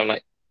 2022. I'm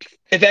like,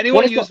 if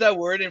anyone used that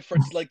word in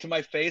front, like to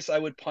my face, I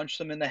would punch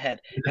them in the head.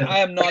 And I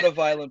am not a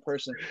violent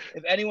person.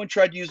 If anyone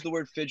tried to use the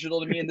word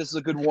phygital to me, and this is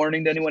a good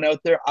warning to anyone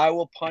out there, I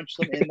will punch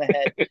them in the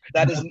head.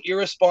 That is an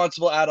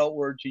irresponsible adult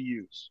word to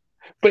use.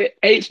 But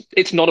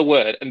it's not a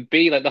word, and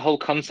B, like the whole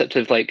concept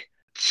of like,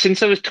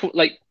 since I was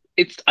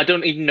I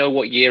don't even know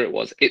what year it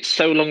was. It's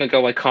so long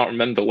ago I can't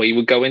remember, where you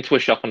would go into a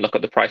shop and look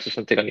at the price of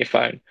something on your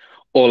phone,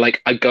 or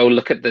like I go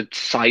look at the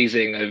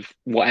sizing of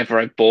whatever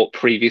I bought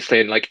previously,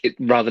 and like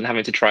rather than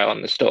having to try it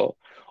on the store,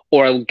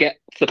 or I'll get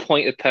to the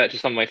point of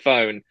purchase on my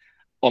phone,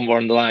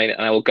 online,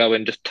 and I will go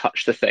and just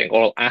touch the thing,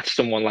 or I'll ask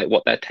someone like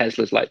what their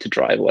Tesla's like to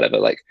drive or whatever.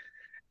 Like,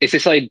 it's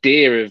this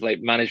idea of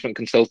like management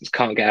consultants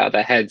can't get out of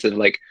their heads of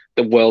like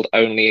the world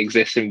only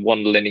exists in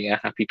one linear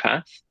happy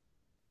path.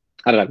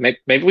 I don't know.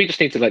 Maybe we just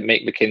need to like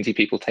make McKinsey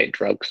people take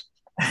drugs.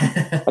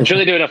 I'm sure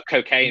they do enough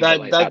cocaine.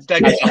 That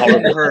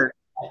couldn't hurt.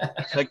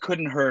 That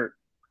couldn't hurt.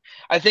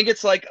 I think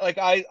it's like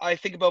I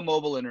think about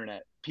mobile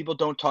internet. People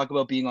don't talk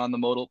about being on the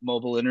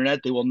mobile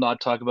internet. They will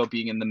not talk about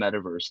being in the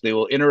metaverse. They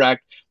will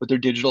interact with their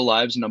digital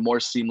lives in a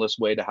more seamless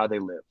way to how they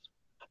live.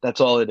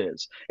 That's all it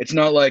is. It's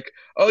not like,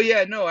 oh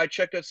yeah, no, I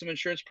checked out some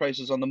insurance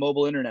prices on the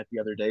mobile internet the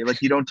other day.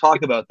 Like, you don't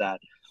talk about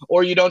that.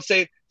 Or you don't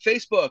say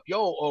Facebook,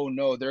 oh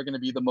no, they're going to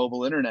be the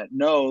mobile internet.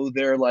 No,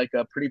 they're like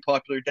a pretty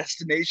popular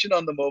destination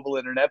on the mobile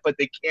internet, but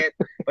they can't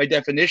by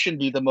definition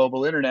be the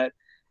mobile internet.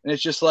 And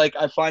it's just like,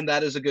 I find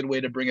that is a good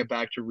way to bring it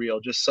back to real.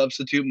 Just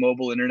substitute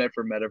mobile internet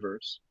for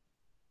metaverse.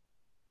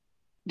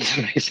 It's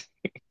amazing.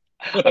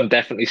 I'm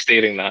definitely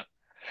stealing that.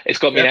 It's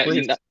got me.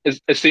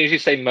 As soon as you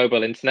say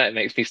mobile internet, it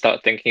makes me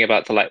start thinking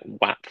about to like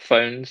WAP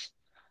phones.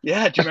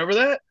 Yeah, do you remember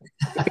that?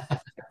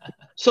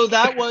 So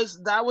that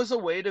was a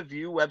way to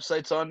view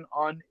websites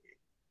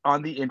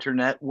on the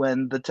internet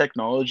when the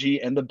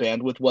technology and the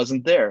bandwidth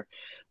wasn't there.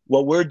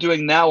 What we're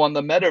doing now on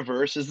the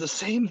metaverse is the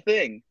same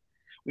thing.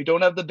 We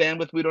don't have the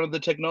bandwidth, we don't have the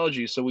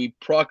technology, so we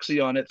proxy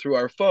on it through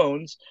our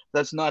phones.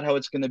 That's not how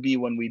it's going to be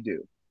when we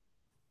do.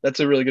 That's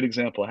a really good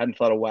example. I hadn't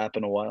thought of WAP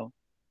in a while.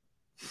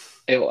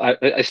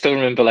 I still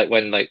remember like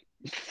when like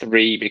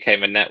 3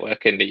 became a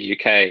network in the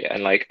UK,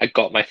 and like I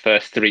got my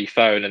first 3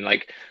 phone, and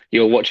like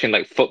you were watching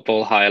like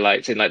football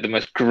highlights in like the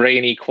most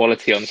grainy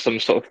quality on some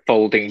sort of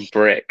folding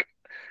brick,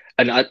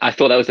 and I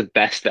thought that was the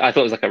best. I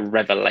thought it was like a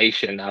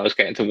revelation. I was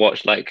getting to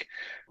watch like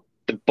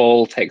the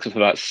ball takes up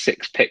about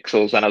 6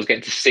 pixels, and I was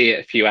getting to see it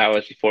a few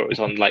hours before it was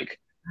on like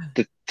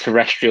the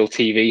terrestrial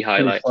TV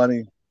highlights.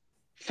 Funny.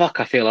 Fuck,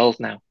 I feel old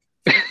now.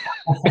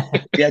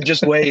 Yeah,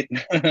 just wait.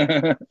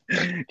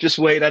 Just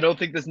wait. I don't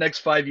think this next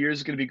 5 years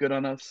is going to be good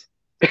on us.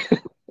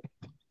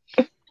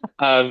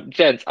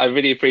 Gents, I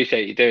really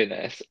appreciate you doing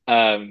this.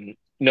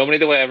 Normally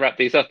the way I wrap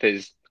these up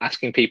is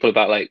asking people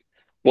about like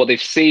what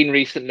they've seen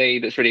recently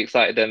that's really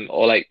excited them,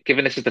 or like,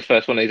 given this is the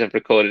first one they've ever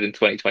recorded in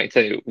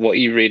 2022, what are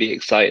you really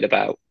excited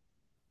about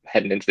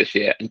heading into this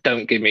year? And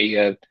don't give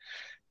me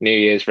New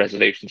Year's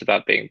resolutions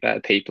about being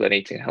better people and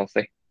eating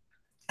healthy.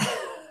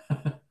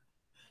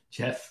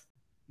 Jeff?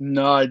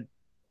 No, I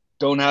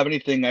don't have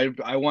anything.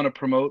 I want to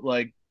promote,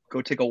 like,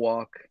 go take a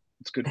walk.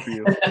 It's good for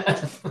you.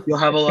 You'll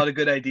have a lot of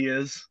good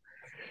ideas,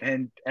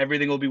 and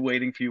everything will be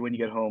waiting for you when you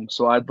get home.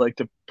 So I'd like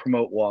to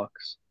promote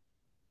walks.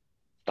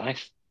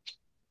 Nice.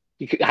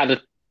 You could have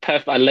a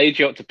perfect. I laid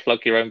you up to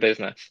plug your own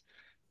business,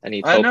 and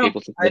you told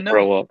people to go for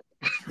a walk.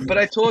 But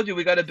I told you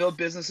we got to build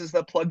businesses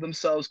that plug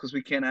themselves because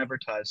we can't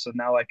advertise. So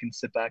now I can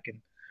sit back and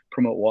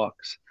promote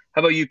walks. How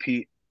about you,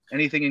 Pete?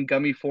 Anything in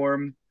gummy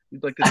form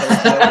you'd like to tell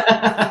us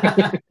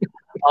about?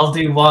 I'll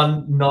do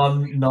one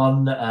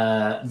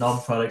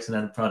non-product and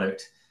then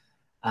product.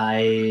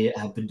 I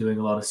have been doing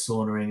a lot of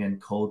saunering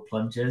and cold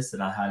plunges that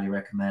I highly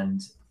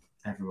recommend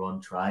everyone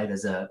try.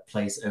 There's a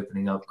place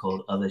opening up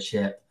called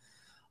Othership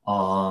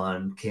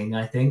on King,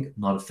 I think.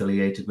 Not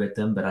affiliated with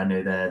them, but I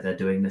know they're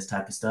doing this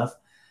type of stuff,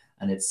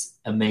 and it's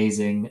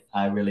amazing.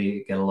 I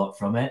really get a lot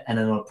from it. And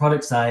then on the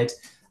product side,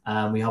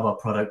 we have our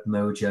product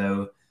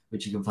Mojo,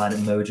 which you can find at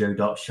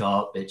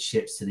mojo.shop. It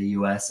ships to the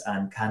US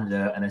and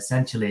Canada, and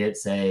essentially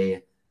it's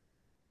a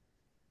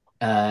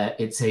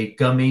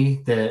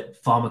gummy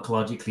that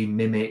pharmacologically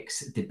mimics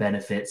the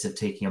benefits of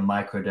taking a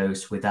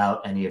microdose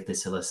without any of the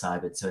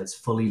psilocybin. So it's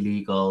fully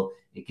legal.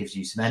 It gives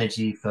you some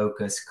energy,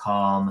 focus,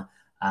 calm,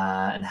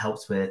 and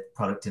helps with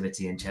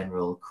productivity and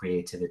general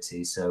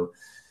creativity. So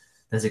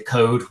there's a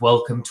code,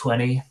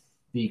 welcome20,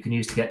 that you can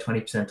use to get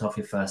 20% off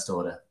your first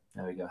order.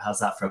 There we go.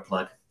 How's that for a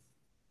plug?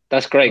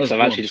 That's great, because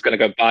I'm actually just going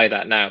to go buy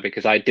that now,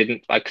 because I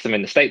didn't, because I'm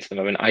in the States at the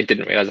moment, I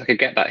didn't realize I could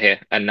get that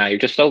here, and now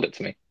you've just sold it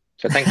to me.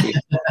 So thank you.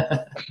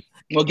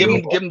 Well, give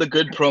him the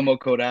good promo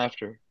code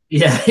after.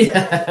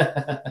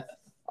 Yeah.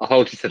 I'll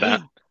hold you to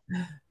that.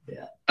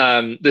 Yeah.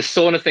 The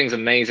sauna thing's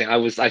amazing.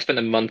 I spent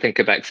a month in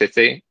Quebec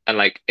City, and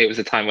like it was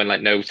a time when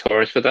like no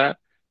tourists were there,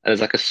 and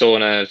there's like a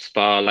sauna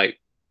spa, like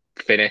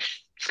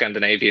Finnish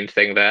Scandinavian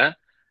thing there,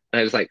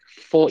 and it was like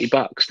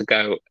 $40 to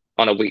go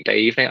on a weekday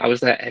evening. I was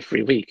there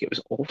every week. It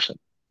was awesome.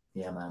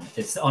 Yeah, man.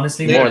 It's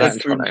honestly more of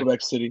that in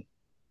Quebec City.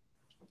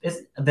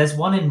 There's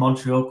one in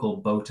Montreal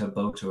called Bota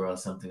or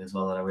something as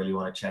well that I really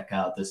want to check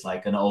out. There's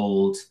like an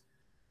old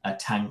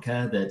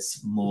tanker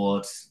that's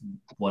moored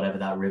whatever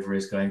that river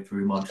is going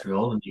through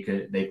Montreal, and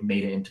they've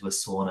made it into a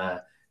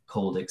sauna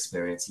cold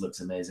experience. It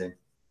looks amazing.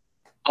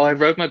 Oh, I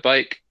rode my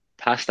bike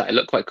past that. It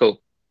looked quite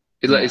cool.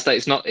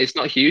 It's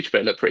not huge,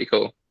 but it looked pretty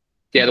cool.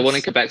 Yeah, the one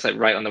in Quebec's like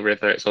right on the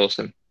river. It's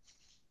awesome.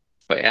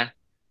 But yeah,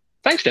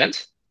 thanks,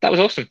 gents. That was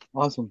awesome.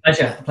 Awesome.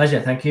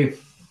 Pleasure. Thank you.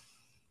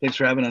 Thanks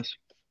for having us.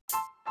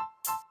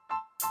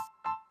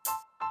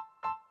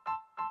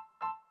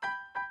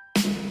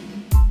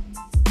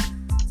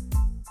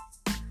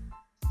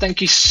 Thank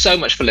you so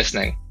much for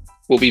listening.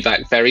 We'll be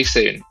back very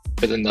soon.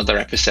 with another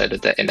episode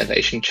of the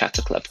Innovation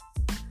Chatter Club.